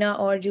for Bina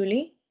or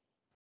Julie?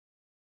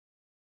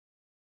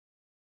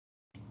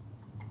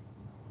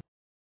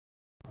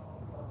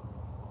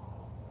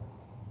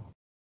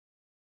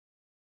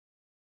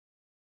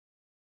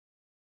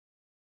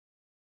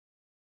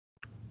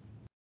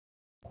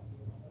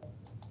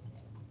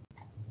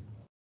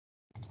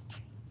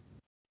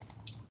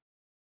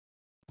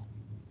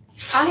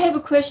 I have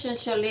a question,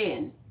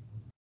 Charlene.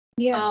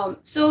 Yeah.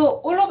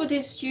 So all of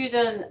these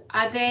students,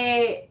 are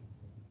they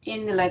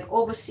in like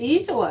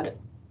overseas or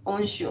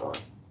onshore?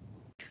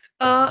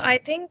 I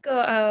think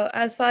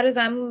as far as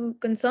I'm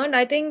concerned,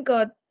 I think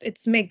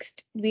it's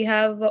mixed. We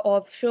have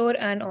offshore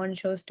and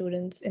onshore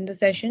students in the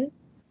session.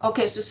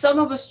 Okay, so some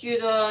of the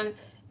students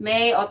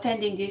may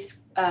attending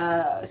this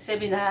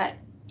seminar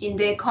in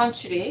their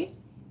country,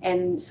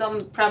 and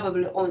some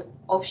probably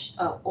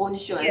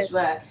onshore Yes. as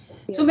well.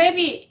 Yes. So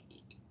maybe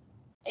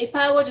if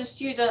I was a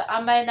student, I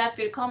might not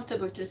feel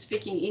comfortable to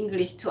speaking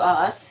English to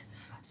us.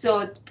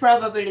 So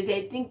probably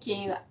they're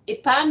thinking, if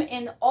I'm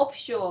in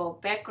offshore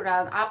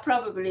background, I'm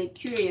probably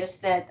curious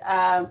that,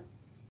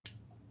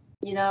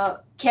 you know,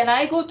 can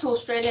I go to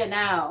Australia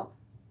now?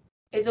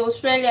 Is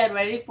Australia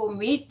ready for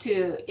me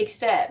to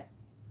accept?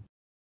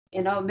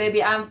 You know,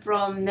 maybe I'm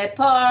from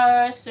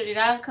Nepal, Sri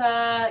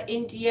Lanka,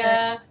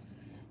 India.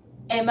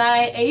 Am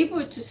I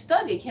able to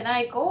study? Can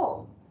I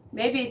go?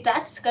 Maybe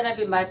that's gonna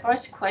be my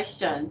first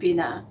question,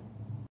 Bina.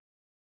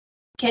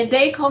 Can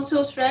they come to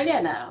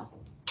Australia now?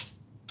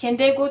 Can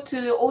they go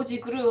to the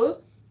𝐬𝐨𝐧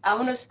group? I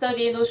want to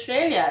study in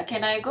Australia.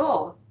 Can I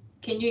go?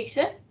 Can you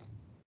accept?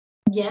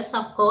 Yes,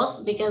 of course,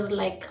 because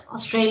like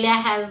Australia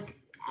has,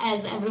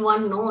 as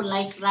everyone know,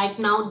 like right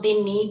now they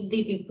need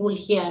the people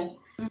here.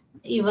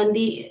 Even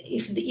the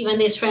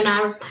students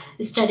are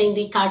studying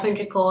the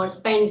carpentry course,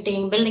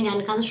 painting, building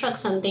and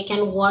construction, they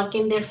can work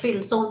in their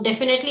field. So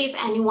definitely, if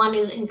anyone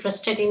is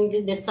interested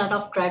in this sort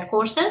of trade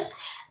courses,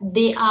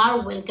 they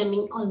are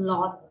welcoming a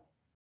lot.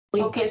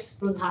 Okay,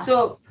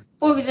 so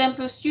for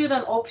example,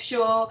 student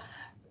offshore,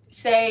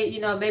 say, you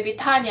know, maybe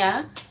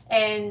Tanya,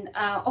 and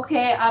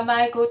okay, I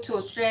might go to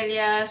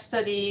Australia,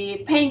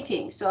 study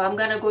painting. So I'm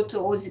gonna go to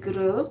𝐬𝐨𝐧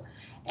group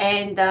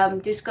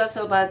and discuss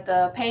about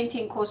the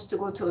painting course to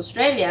go to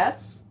Australia.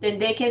 Then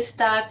they can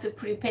start to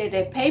prepare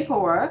their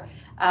paperwork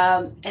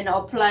and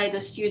apply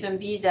the student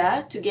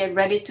visa to get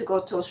ready to go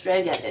to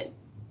Australia then.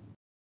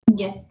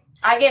 Yes.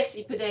 I guess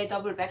if they're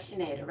double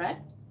vaccinated, right?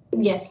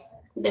 Yes,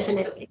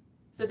 definitely.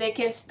 So they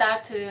can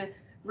start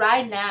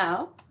right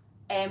now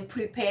and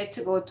prepare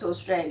to go to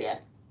Australia.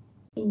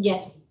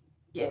 Yes.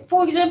 Yeah.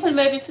 For example,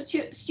 maybe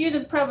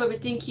student probably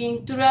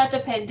thinking throughout the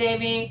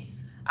pandemic,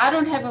 I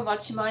don't have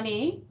much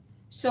money,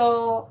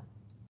 so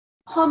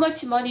how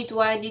much money do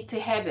I need to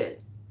have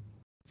it?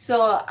 So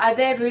are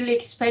they really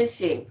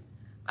expensive?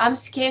 I'm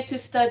scared to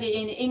study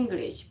in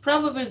English.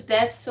 Probably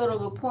that's sort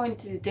of a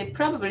point. They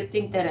probably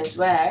think that as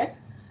well.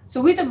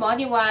 So with the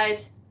money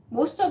wise,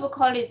 most of the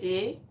college,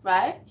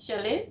 right,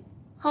 Shirley,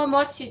 how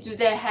much do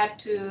they have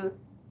to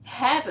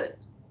have it?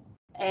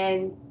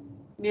 And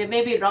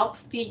maybe rough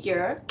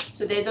figure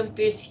so they don't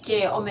feel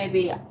scared, or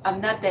maybe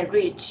I'm not that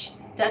rich.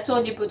 That's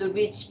only for the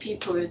rich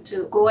people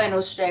to go in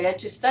Australia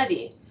to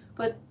study.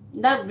 But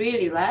not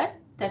really, right?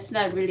 That's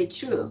not really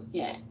true.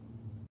 Yeah.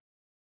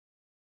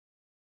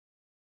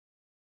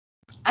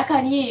 I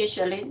can hear you,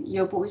 Charlene,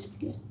 your voice.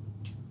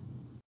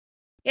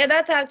 Yeah,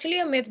 that's actually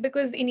a myth,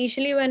 because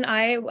initially when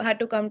I had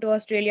to come to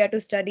Australia to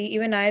study,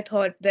 even I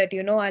thought that,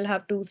 I'll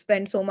have to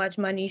spend so much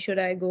money. Should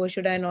I go?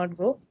 Should I not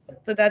go?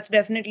 So that's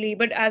definitely,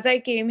 but as I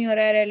came here,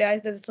 I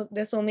realized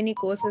there's so many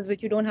courses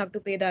which you don't have to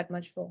pay that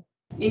much for.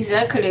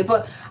 Exactly,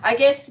 but I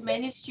guess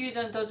many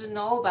students doesn't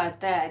know about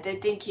that. They're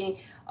thinking,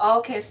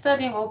 okay,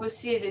 studying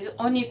overseas is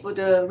only for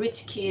the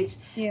rich kids,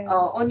 Yeah.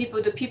 only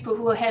for the people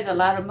who has a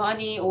lot of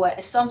money or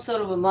some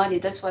sort of money.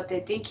 That's what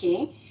they're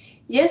thinking.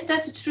 Yes,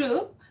 that's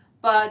true,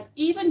 but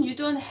even you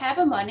don't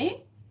have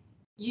money,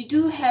 you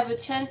do have a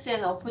chance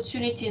and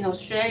opportunity in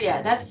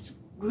Australia. That's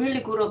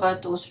really good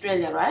about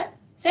Australia, right?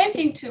 Same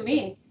thing to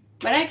me.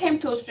 When I came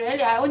to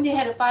Australia, I only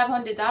had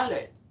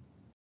 $500.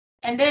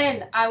 And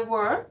then I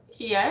work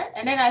here,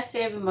 and then I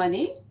save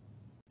money,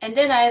 and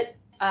then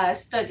I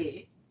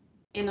study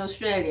in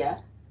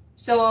Australia.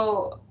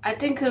 So I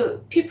think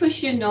people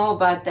should know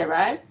about that,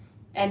 right?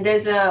 And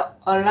there's a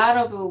lot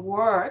of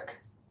work,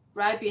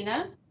 right,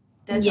 Bina?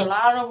 There's a Yes.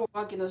 lot of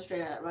work in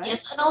Australia, right?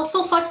 Yes, and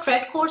also for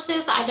trade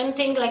courses, I don't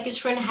think like a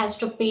student has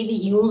to pay the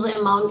huge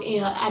amount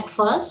at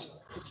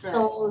first. That's right.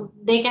 So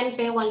they can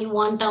pay only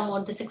one term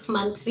or the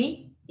 6-month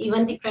fee.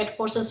 Even the trade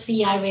courses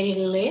fee are very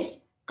less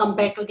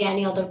compared to the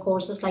any other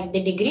courses like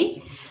the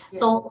degree. Yes.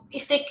 So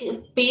if they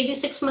pay the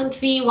 6-month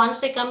fee, once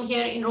they come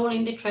here, enroll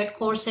in the trade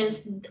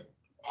courses,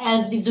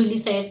 as the Julie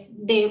said,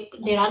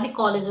 there are the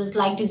colleges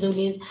like the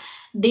Julie's,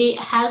 they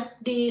help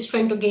the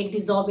student to get the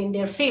job in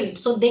their field,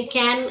 so they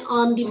can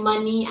earn the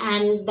money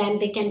and then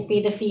they can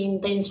pay the fee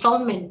in the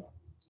installment.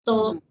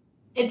 So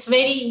it's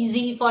very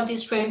easy for the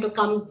student to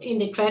come in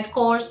the trade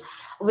course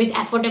with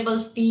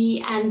affordable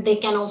fee, and they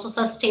can also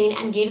sustain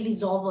and get the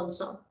job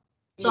also.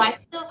 So I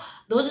think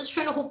those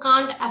students who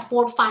can't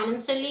afford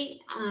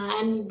financially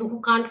and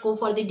who can't go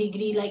for the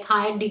degree, like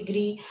higher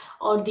degree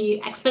or the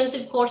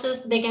expensive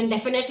courses, they can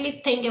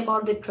definitely think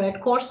about the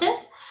trade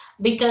courses,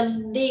 because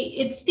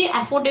it's the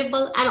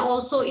affordable, and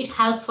also it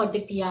helps for the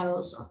PR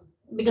also.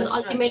 Because That's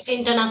right. ultimately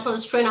international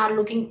students are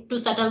looking to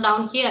settle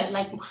down here.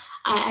 Like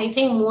I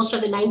think most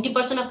of the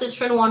 90% of the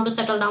students want to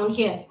settle down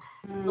here.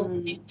 So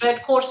the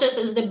trade courses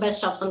is the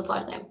best option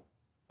for them.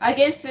 I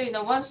guess,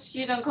 once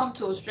students come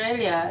to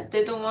Australia,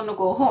 they don't want to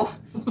go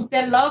home.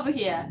 They love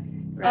here,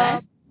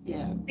 right?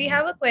 Yeah. We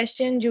have a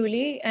question,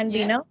 Julie and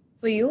Yeah. Bina,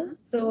 for you.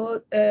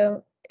 So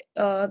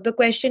the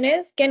question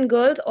is, can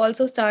girls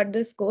also start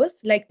this course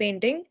like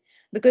painting?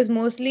 Because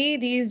mostly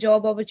these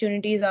job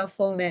opportunities are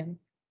for men.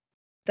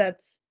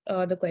 That's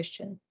the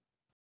question.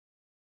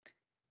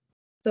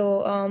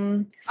 So I'll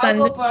go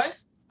Sanjay,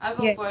 first. I'll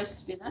go yeah.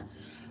 first, Bina.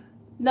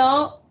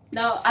 No,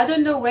 I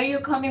don't know where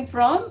you're coming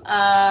from.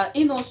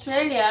 In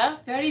Australia,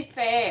 very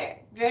fair,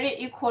 very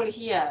equal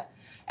here.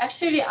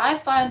 Actually, I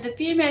find the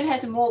female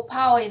has more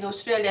power in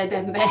Australia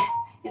than men,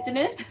 isn't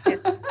it? Yeah.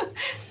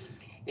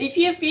 If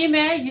you're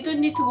female, you don't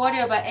need to worry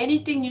about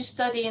anything you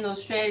study in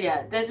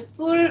Australia. There's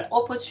full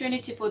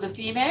opportunity for the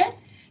female,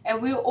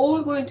 and we're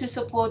all going to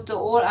support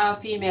all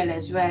our female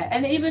as well.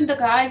 And even the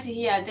guys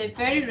here, they're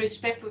very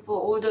respectful for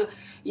all the,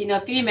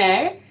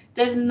 female.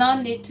 There's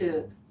no need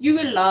to. You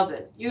will love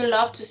it. You will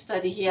love to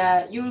study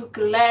here. You're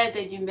glad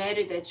that you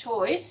made that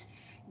choice.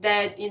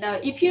 That,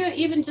 if you're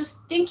even just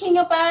thinking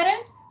about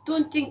it,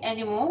 don't think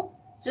anymore.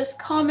 Just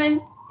come and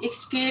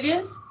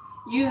experience.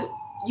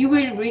 You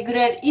will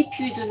regret if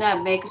you do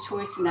not make a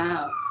choice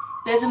now.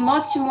 There's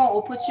much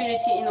more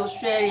opportunity in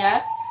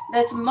Australia.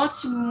 There's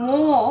much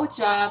more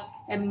job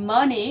and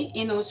money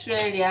in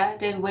Australia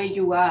than where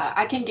you are.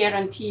 I can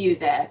guarantee you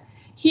that.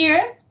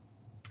 Here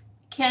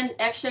can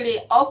actually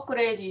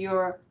upgrade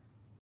your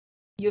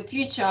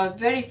future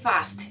very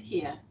fast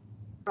here.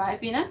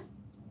 Right, Bina?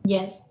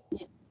 Yes.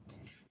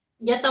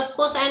 Yes, of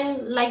course.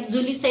 And like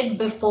Julie said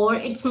before,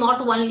 it's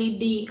not only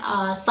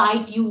the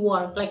site you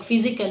work, like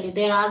physically,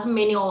 there are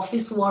many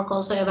office work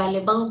also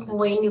available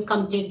when you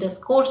complete these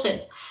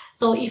courses.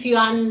 So if you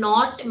are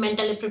not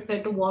mentally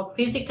prepared to work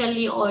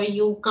physically, or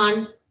you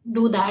can't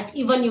do that,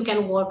 even you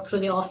can work through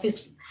the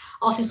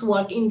office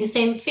work in the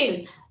same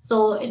field.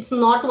 So it's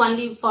not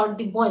only for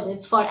the boys,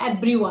 it's for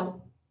everyone.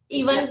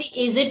 Even the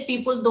aged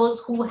people, those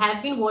who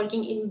have been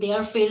working in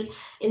their field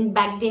in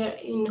back there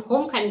in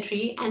home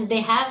country, and they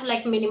have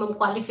like minimum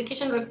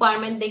qualification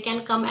requirement, they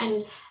can come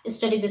and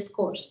study this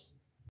course.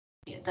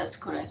 Yeah, that's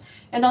correct.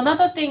 And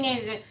another thing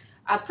is,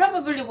 I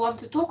probably want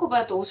to talk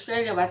about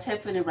Australia, what's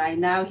happening right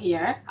now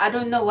here. I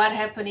don't know what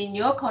happened in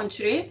your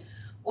country.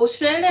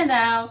 Australia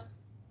now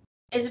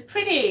is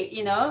pretty,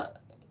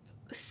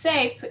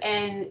 safe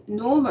and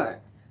normal.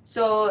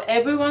 So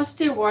everyone's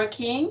still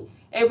working,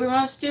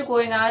 everyone's still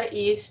going out,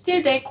 eat.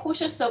 Still they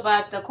cautious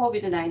about the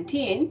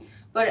COVID-19,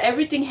 but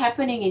everything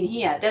happening in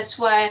here. That's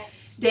why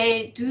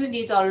they do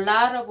need a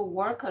lot of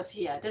workers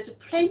here. There's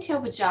plenty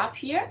of job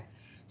here.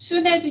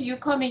 Soon as you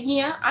come in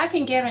here, I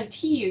can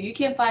guarantee you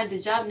can find the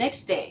job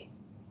next day.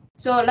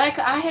 So like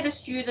I had a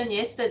student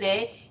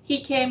yesterday,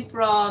 he came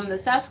from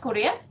South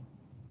Korea,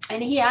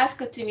 and he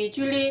asked to me,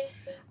 Julie,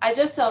 I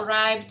just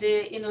arrived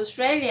in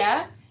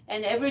Australia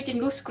and everything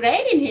looks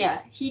great in here.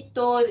 He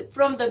thought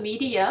from the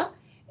media,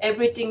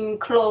 everything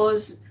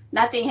closed,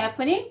 nothing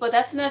happening, but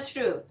that's not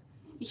true.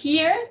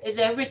 Here is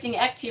everything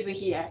active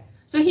here.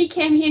 So he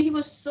came here, he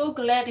was so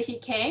glad he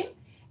came,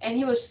 and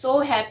he was so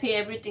happy,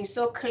 everything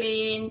so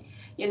clean,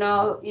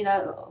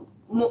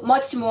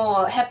 much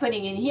more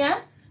happening in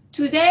here.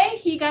 Today,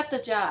 he got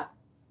the job.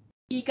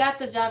 He got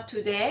the job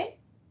today,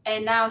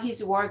 and now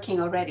he's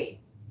working already.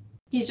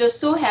 He's just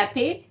so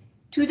happy.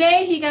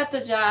 Today he got the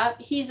job.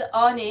 He's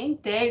earning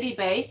daily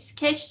base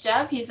cash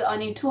job. He's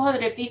earning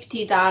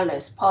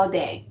 $250 per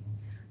day.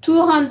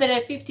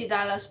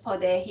 $250 per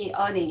day he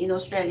earning in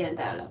Australian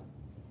dollar.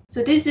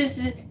 So this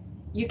is,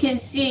 you can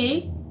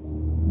see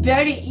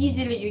very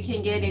easily you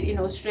can get it in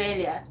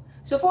Australia.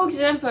 So for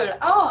example,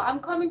 oh, I'm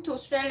coming to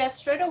Australia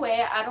straight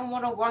away. I don't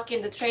want to work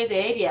in the trade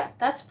area.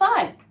 That's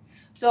fine.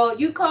 So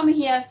you come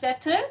here,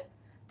 settle,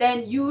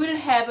 then you will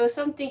have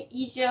something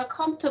easier,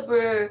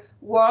 comfortable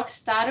work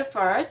started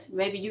first.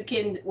 Maybe you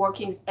can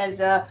working as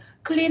a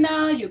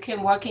cleaner, you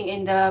can working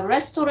in the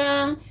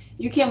restaurant,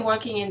 you can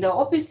working in the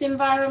office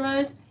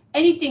environments,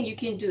 anything you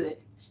can do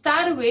it.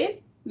 Start with,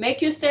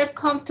 make yourself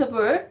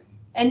comfortable,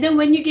 and then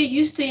when you get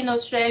used to in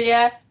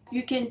Australia,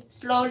 you can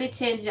slowly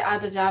change the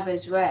other job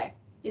as well.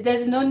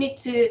 There's no need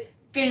to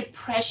feel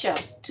pressure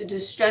to do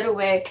straight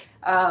away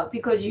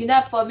because you're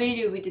not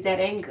familiar with that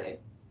angle.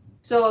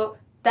 So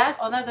that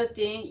another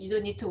thing you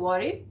don't need to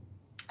worry.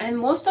 And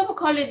most of the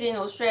colleges in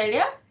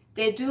Australia,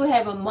 they do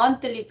have a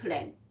monthly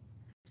plan.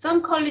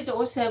 Some colleges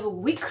also have a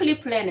weekly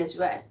plan as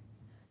well.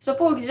 So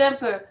for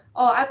example,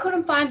 oh, I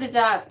couldn't find the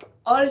job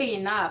early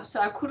enough, so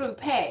I couldn't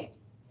pay.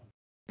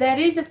 There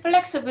is a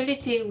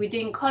flexibility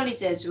within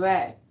college as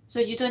well. So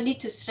you don't need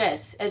to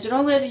stress. As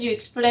long as you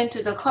explain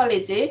to the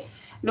college,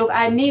 look,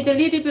 I need a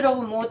little bit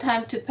of more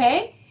time to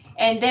pay,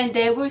 and then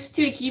they will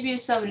still give you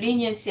some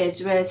leniency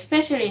as well,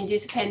 especially in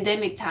this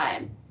pandemic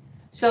time.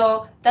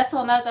 So that's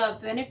another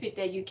benefit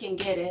that you can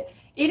get it.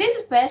 It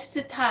is best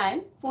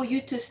time for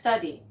you to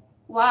study.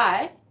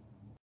 Why?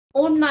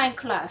 Online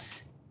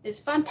class is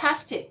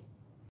fantastic.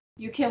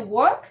 You can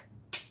work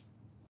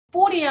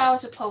 40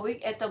 hours per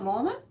week at the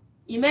moment.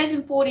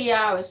 Imagine 40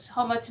 hours,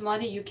 how much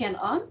money you can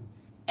earn,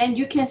 and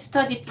you can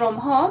study from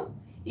home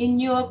in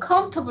your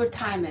comfortable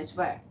time as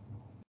well.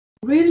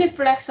 Really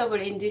flexible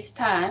in this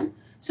time.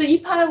 So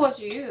if I was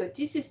you,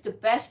 this is the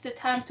best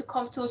time to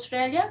come to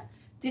Australia.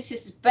 This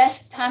is the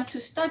best time to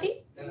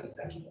study.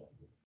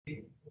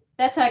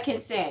 That's what I can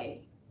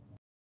say.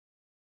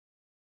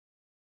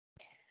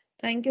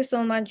 Thank you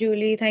so much,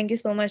 Julie. Thank you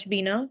so much,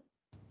 Bina.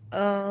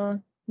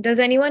 Does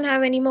anyone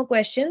have any more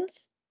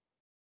questions?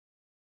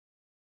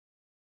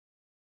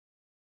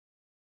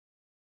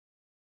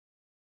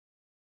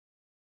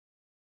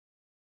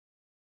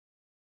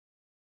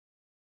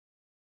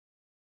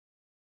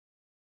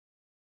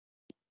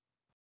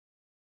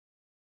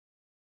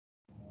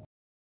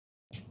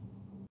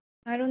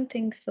 I don't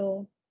think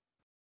so.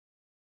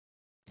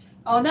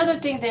 Another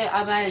thing that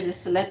I might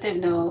just let them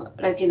know,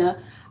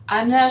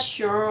 I'm not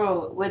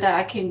sure whether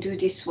I can do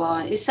this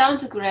one. It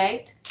sounds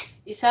great.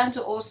 It sounds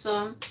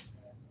awesome,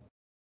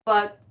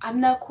 but I'm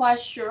not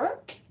quite sure.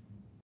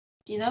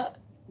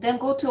 Then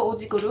go to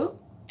𝐬𝐨𝐧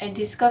group and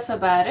discuss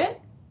about it.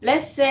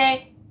 Let's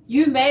say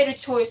you made a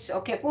choice.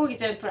 Okay, for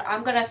example,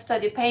 I'm gonna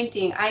study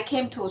painting. I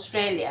came to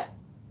Australia,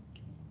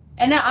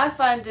 and then I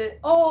find that,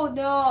 oh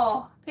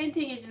no,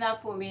 painting is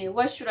not for me.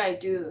 What should I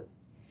do?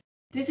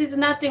 This is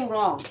nothing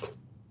wrong.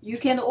 You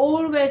can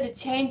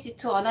always change it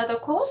to another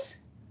course,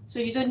 so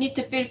you don't need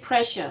to feel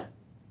pressure.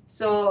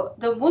 So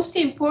the most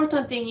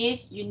important thing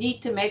is you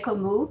need to make a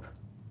move,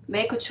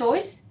 make a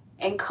choice,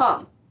 and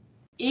come.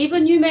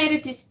 Even you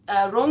made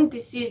a wrong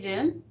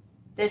decision,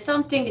 there's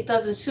something that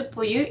doesn't suit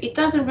for you, it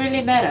doesn't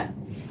really matter.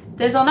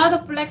 There's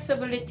another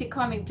flexibility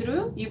coming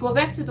through. You go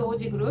back to the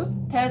𝐬𝐨 group,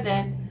 tell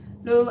them,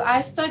 look,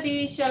 I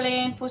studied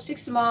Charlene for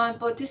 6 months,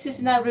 but this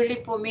is not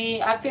really for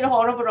me. I feel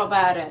horrible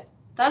about it.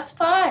 That's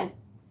fine.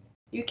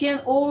 You can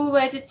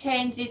always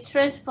change it,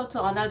 transfer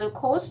to another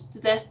course.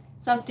 That's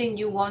something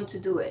you want to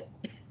do it.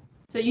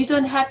 So you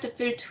don't have to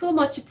feel too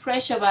much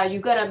pressure about you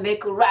gotta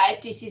make a right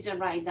decision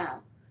right now.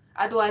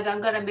 Otherwise, I'm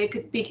gonna make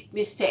a big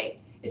mistake.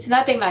 It's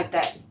nothing like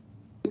that.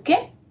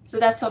 Okay? So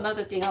that's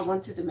another thing I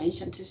wanted to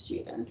mention to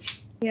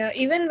students. Yeah,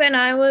 even when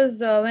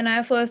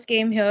I first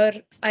came here,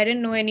 I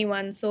didn't know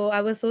anyone, so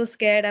I was so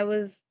scared. I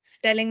was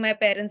telling my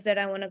parents that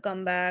I want to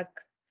come back,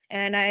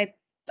 and I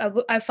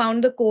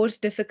found the course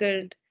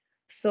difficult.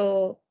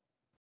 So,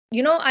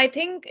 I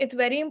think it's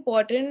very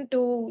important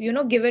to,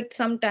 give it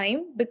some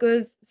time,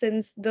 because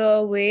since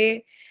the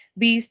way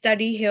we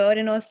study here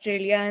in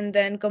Australia and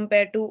then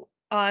compared to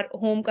our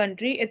home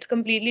country, it's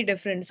completely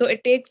different. So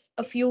it takes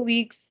a few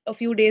weeks, a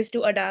few days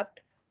to adapt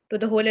to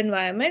the whole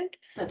environment.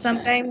 That's right.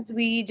 Sometimes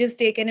we just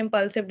take an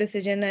impulsive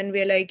decision and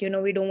we're like,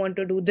 we don't want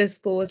to do this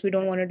course, we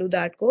don't want to do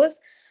that course.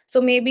 So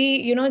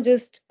maybe,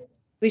 just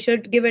we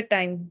should give it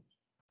time.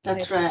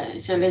 That's right,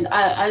 Charlene.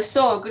 I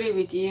so agree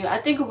with you.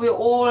 I think we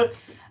all,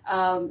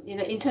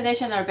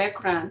 international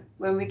background.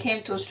 When we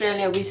came to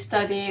Australia, we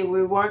study,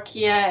 we work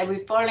here, and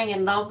we're falling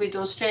in love with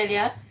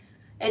Australia.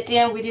 At the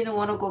end, we didn't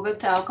want to go back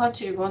to our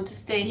country. We want to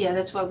stay here.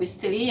 That's why we're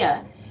still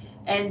here.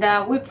 And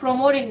we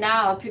promote it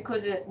now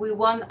because we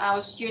want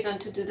our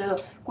students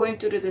to going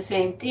to do the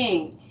same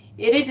thing.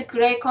 It is a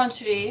great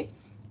country.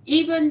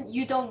 Even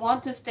you don't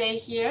want to stay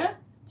here,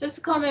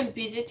 just come and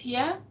visit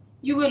here.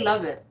 You will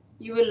love it.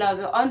 You will love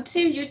it.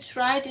 Until you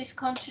try this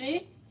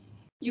country,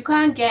 you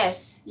can't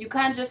guess. You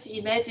can't just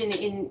imagine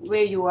in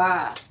where you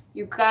are.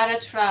 You gotta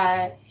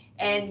try,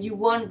 and you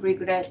won't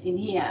regret in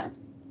here.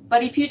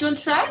 But if you don't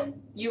try,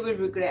 you will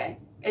regret.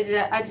 As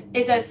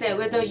I said,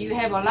 whether you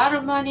have a lot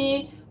of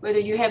money, whether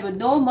you have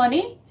no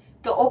money,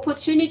 the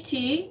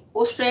opportunity,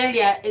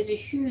 Australia is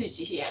huge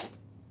here.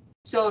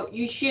 So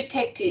you should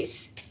take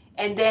this.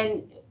 And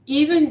then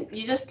even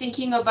you're just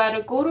thinking about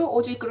it, go to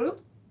𝐬𝐨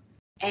group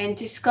and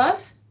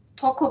discuss,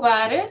 talk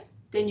about it,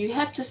 then you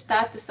have to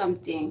start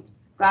something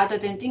rather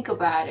than think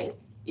about it.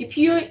 If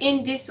you're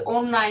in this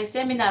online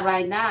seminar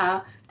right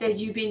now that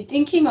you've been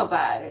thinking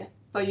about it,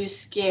 but you're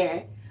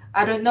scared,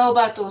 I don't know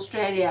about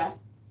Australia.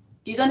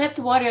 You don't have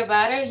to worry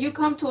about it. You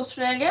come to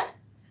Australia,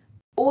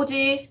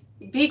 𝐬𝐨's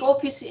big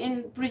office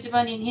in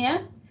Brisbane in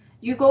here,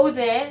 You go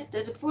there,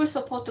 there's full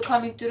support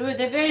coming through.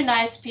 They're very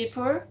nice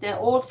people. They're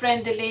all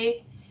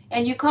friendly.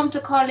 And you come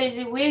to college,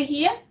 we're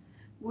here.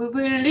 We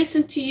will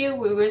listen to you.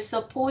 We will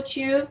support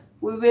you.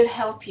 We will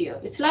help you.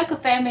 It's like a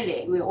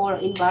family. We're all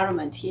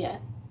environment here.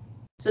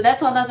 So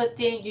that's another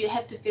thing. You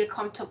have to feel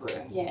comfortable.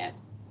 Yeah.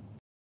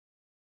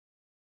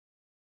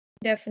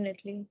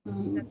 Definitely.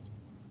 Mhm.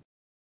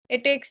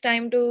 It takes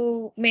time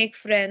to make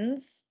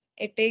friends.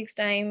 It takes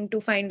time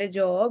to find a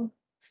job.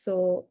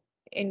 So,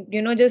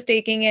 just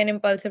taking an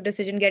impulsive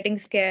decision, getting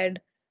scared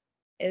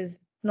is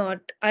not,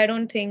 I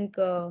don't think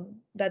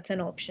that's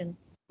an option.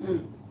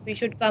 Mm. We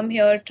should come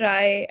here,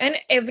 try. And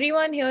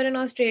everyone here in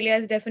Australia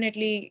is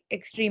definitely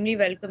extremely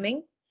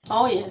welcoming.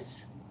 Oh,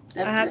 yes. I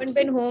haven't Definitely.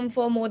 been home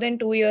for more than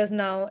 2 years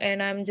now,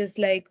 and I'm just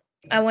like,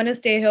 I want to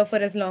stay here for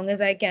as long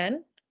as I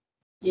can.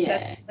 That's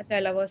Yeah. how much I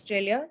love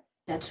Australia.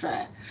 That's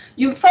right.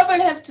 You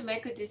probably have to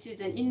make a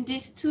decision in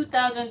this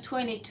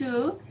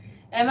 2022.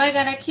 Am I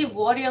gonna keep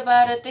worry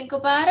about it, think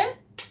about it,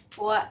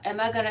 or am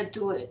I gonna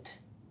do it?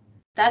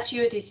 That's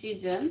your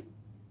decision.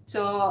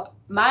 So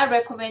my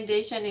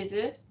recommendation is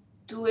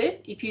do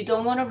it. If you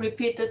don't want to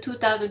repeat the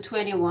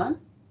 2021,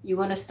 you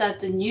want to start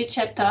the new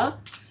chapter,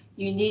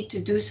 you need to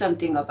do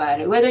something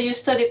about it. Whether you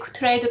study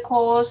trade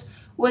course,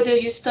 whether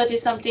you study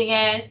something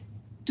else,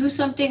 do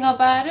something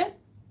about it,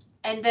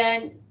 and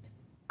then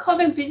come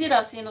and visit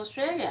us in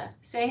Australia.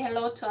 Say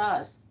hello to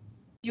us.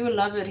 You will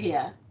love it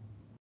here.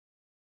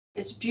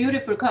 It's a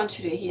beautiful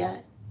country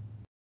here.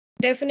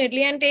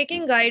 Definitely. And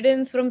taking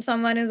guidance from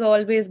someone is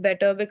always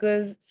better,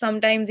 because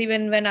sometimes,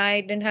 even when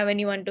I didn't have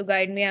anyone to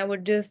guide me, I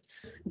would just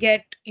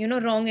get,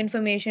 wrong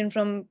information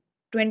from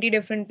 20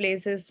 different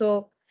places.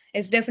 So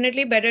it's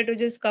definitely better to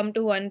just come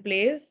to one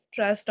place,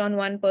 trust on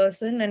one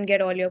person, and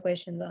get all your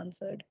questions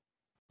answered.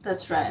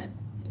 That's right.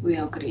 We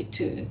agree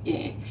too.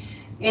 Yeah.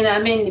 And I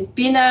mean,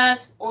 Bina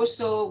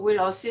also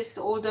will assist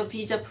all the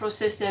visa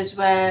process as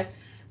well.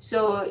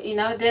 So,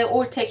 they're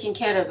all taken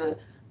care of. It.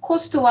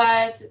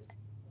 Cost-wise,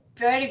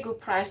 very good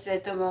price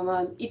at the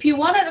moment. If you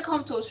wanted to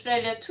come to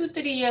Australia 2,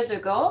 3 years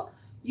ago,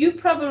 you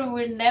probably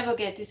will never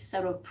get this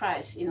sort of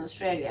price in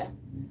Australia.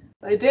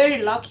 We're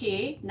very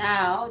lucky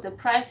now. The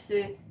price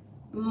is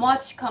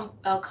much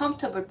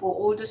comfortable for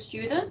all the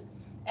students.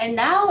 And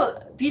now,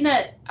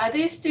 Bina, are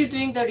they still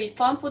doing the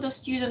refund for the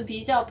student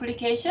visa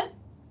application?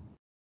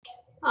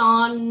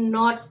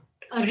 Not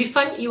a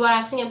refund. You are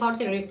asking about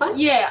the refund?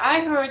 Yeah,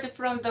 I heard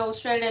from the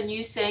Australian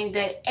news saying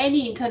that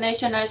any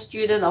international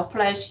student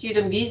applies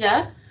student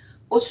visa,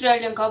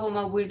 Australian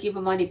government will give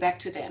money back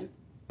to them.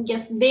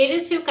 Yes, there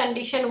is few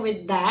condition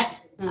with that.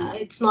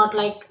 It's not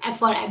like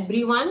for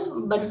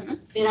everyone, but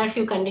there are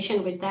few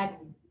condition with that.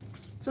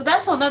 So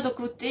that's another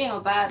good thing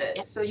about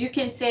it. So you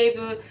can save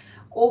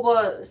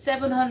over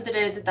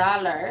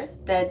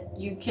 $700 that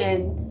you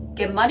can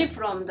get money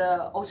from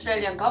the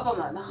Australian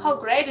government. How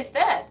great is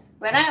that?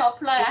 When I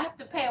apply, I have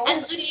to pay all.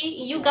 And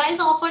Julie, you guys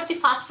offer the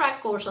fast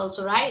track course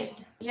also, right?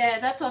 Yeah,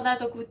 that's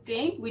another good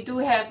thing. We do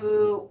have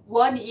a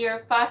 1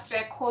 year fast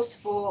track course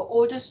for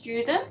all the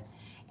students.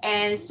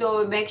 And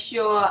so make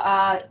sure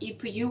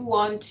if you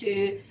want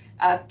to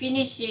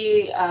finish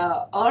it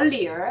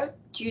earlier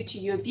due to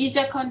your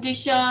visa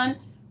condition,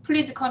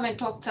 please come and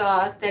talk to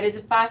us. There is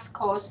a fast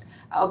course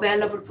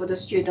available for the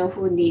student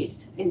who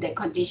needs in that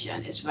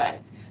condition as well.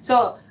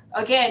 So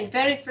again,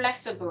 very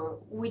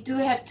flexible. We do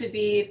have to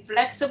be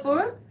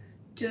flexible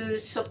to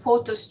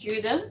support the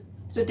student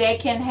so they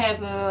can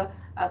have a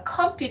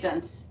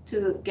confidence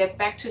to get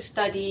back to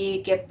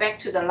study, get back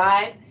to the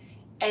life.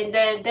 And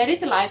then there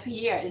is a life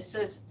here.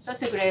 It's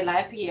such a great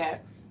life here.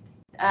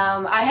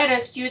 I had a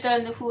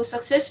student who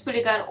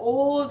successfully got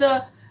all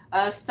the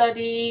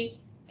study,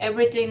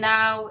 everything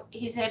now.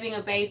 He's having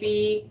a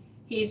baby.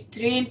 He's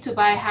dreamed to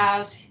buy a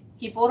house.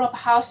 He bought a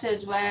house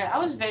as well. I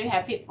was very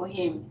happy for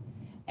him.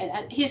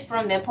 And he's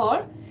from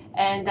Nepal.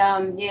 And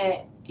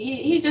yeah,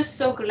 he's just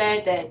so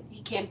glad that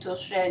he came to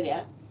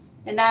Australia.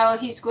 And now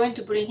he's going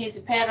to bring his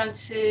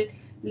parents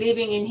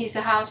living in his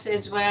house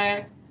as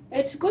well.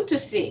 It's good to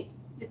see.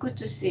 It's good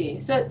to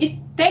see. So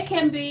that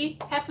can be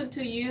happen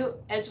to you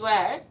as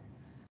well.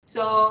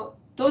 So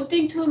don't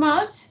think too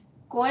much.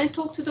 Go and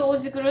talk to the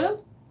Aussie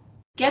group.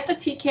 Get the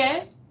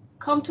ticket.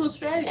 Come to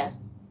Australia.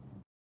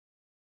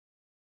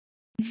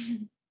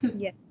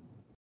 Yeah.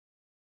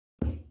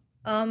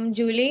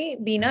 Julie,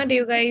 Bina, do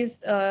you guys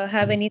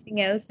have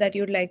anything else that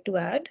you'd like to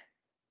add?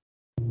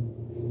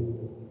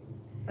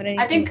 Or I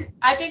anything? think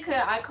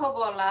I cover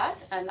a lot,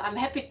 and I'm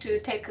happy to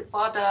take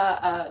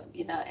further,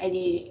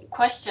 any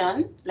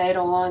question later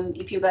on.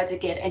 If you guys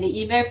get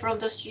any email from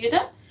the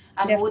student,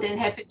 I'm more than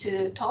happy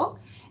to talk.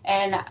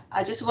 And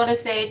I just want to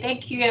say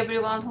thank you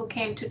everyone who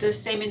came to the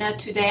seminar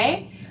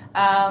today.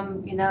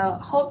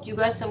 Hope you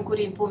got some good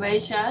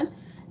information,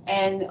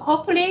 and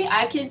hopefully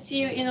I can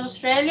see you in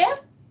Australia.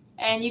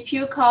 And if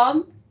you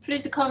come,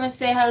 please come and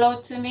say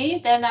hello to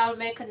me. Then I'll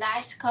make a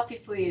nice coffee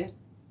for you.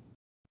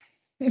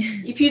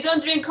 If you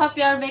don't drink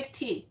coffee, I'll make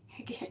tea.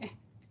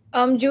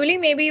 Julie,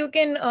 maybe you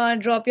can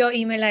drop your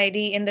email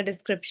ID in the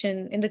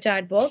description in the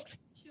chat box,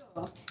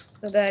 Sure.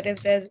 so that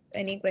if there's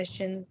any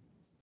questions.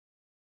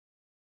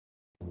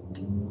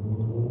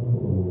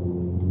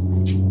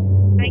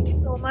 Thank you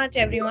so much,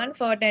 everyone,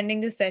 for attending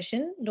this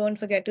session. Don't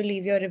forget to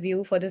leave your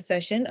review for this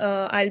session.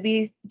 I'll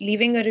be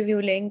leaving a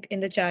review link in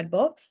the chat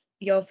box.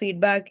 Your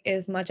feedback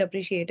is much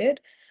appreciated.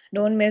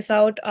 Don't miss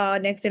out our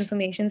next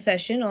information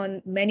session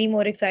on many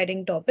more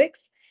exciting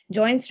topics.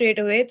 Join straight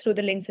away through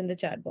the links in the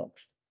chat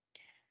box.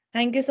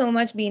 Thank you so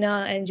much,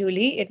 Bina and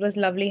Julie. It was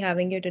lovely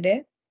having you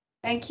today.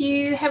 Thank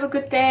you. Have a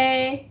good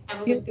day.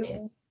 Have a You good day.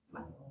 too.